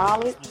lack of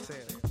knowledge,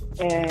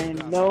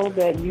 and know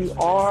that you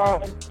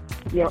are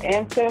your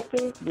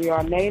ancestors. We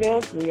are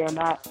natives. We are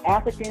not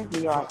Africans.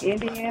 We are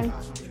Indians,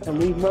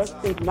 and we must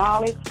seek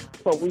knowledge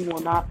so we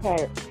will not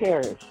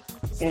perish.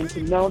 And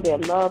to know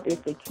that love is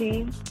the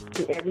key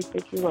to every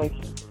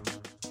situation.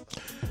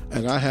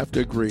 And I have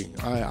to agree.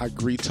 I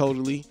agree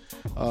totally.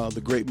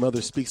 The Great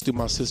Mother speaks to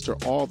my sister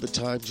all the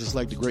time, just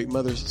like the Great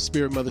Mother,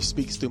 Spirit Mother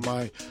speaks to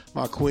my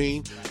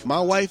queen.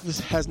 My wife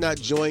has not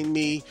joined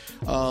me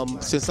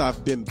since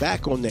I've been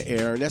back on the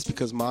air, and that's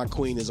because my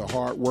queen is a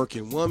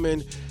hard-working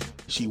woman.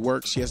 She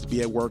works. She has to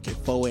be at work at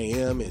 4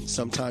 a.m. and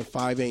sometimes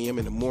 5 a.m.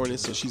 in the morning,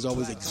 so she's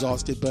always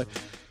exhausted. But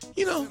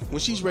when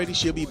she's ready,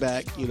 she'll be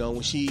back.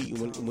 When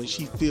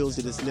she feels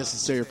that it's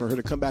necessary for her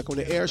to come back on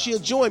the air, she'll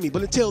join me.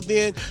 But until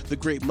then, the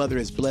Great Mother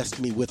has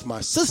blessed me with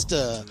my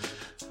sister,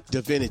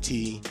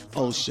 Divinity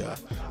Osha.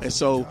 And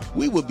so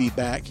we will be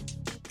back,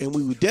 and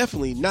we will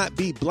definitely not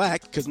be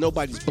black because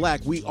nobody's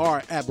black. We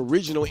are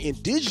Aboriginal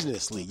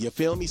indigenously. You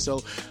feel me?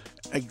 So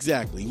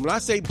exactly. When I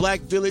say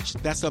Black Village,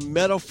 that's a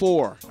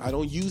metaphor. I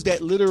don't use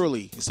that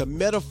literally. It's a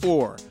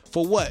metaphor.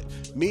 For what?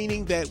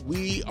 Meaning that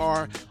we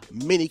are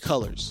many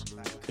colors.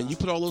 And you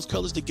put all those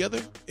colors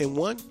together in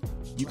one,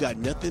 you got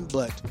nothing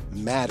but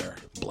matter,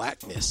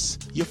 blackness.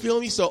 You feel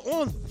me? So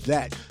on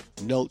that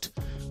note,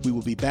 we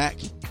will be back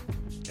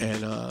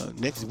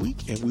next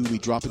week, and we will be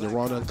dropping the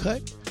Raw and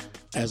Uncut,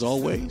 as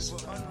always.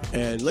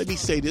 And let me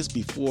say this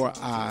before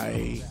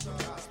I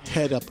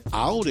head up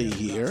out of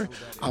here.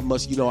 I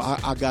must,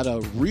 I got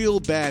a real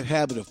bad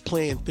habit of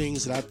playing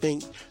things that I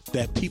think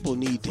that people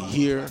need to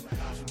hear.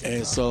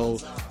 And so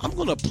I'm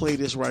going to play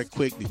this right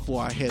quick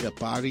before I head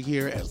up out of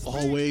here, as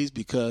always,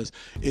 because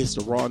it's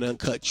the Raw and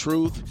Uncut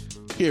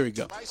truth. Here we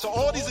go. Right, so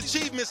all these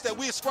achievements that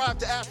we ascribe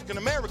to African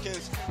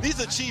Americans, these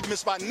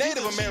achievements by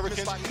Native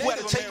Americans who had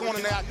to take on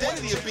an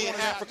identity of being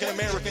African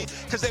American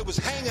because they was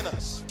hanging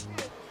us.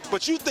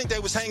 But you think they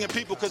was hanging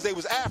people because they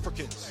was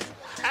Africans.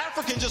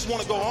 Africans just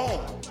want to go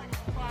home.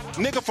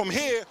 Nigga from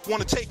here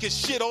want to take his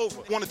shit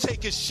over. Want to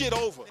take his shit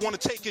over. Want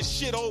to take his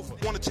shit over.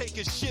 Want to take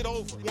his shit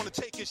over. Want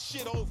to take his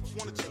shit over.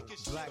 Want to take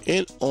his shit over.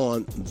 And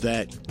on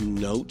that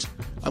note,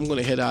 I'm going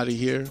to head out of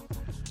here.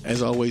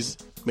 As always,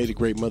 may the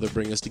Great Mother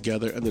bring us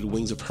together under the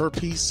wings of her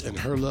peace and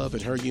her love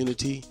and her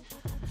unity.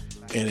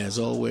 And as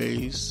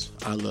always,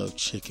 I love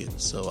chicken.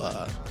 So,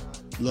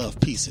 love,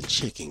 peace, and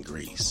chicken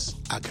grease.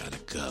 I gotta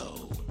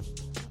go.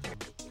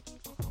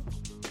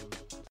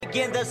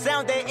 Again, the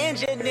sound the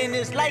engine in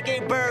is like a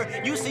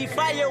bird. You see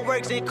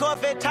fireworks and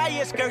Corvette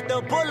tires skirt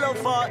the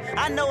boulevard.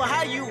 I know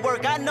how you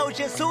work, I know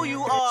just who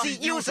you are. See,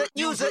 use a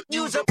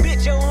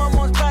bitch, your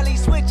hormones probably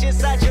switch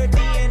inside your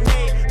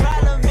DNA.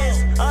 Problem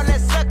is, all that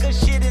sucker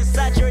shit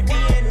inside your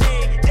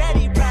DNA.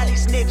 Daddy probably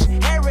snitch,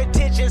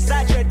 heritage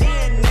inside your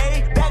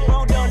DNA.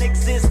 Backbone don't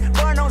exist,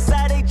 born on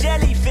side a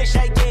jellyfish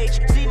I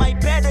gauge. See my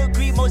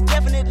pedigree, most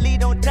definitely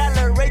don't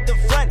tolerate the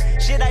front.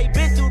 Shit I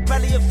been through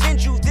probably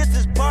offend you, this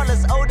is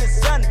Paula's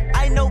oldest son.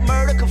 I know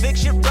murder,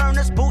 conviction,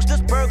 burners,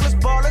 boosters, burglars,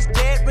 ballers,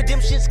 dead,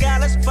 redemption,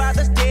 scholars,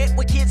 fathers dead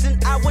with kids,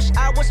 and I wish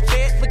I was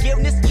fed.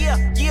 Forgiveness, yeah.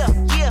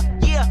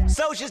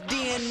 Soldier's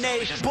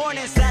DNA, born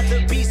inside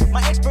the beast.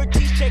 My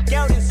expertise checked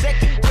out in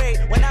second grade.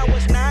 When I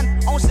was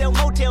 9, on sale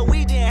motel,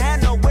 we didn't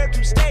have nowhere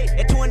to stay.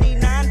 At 29,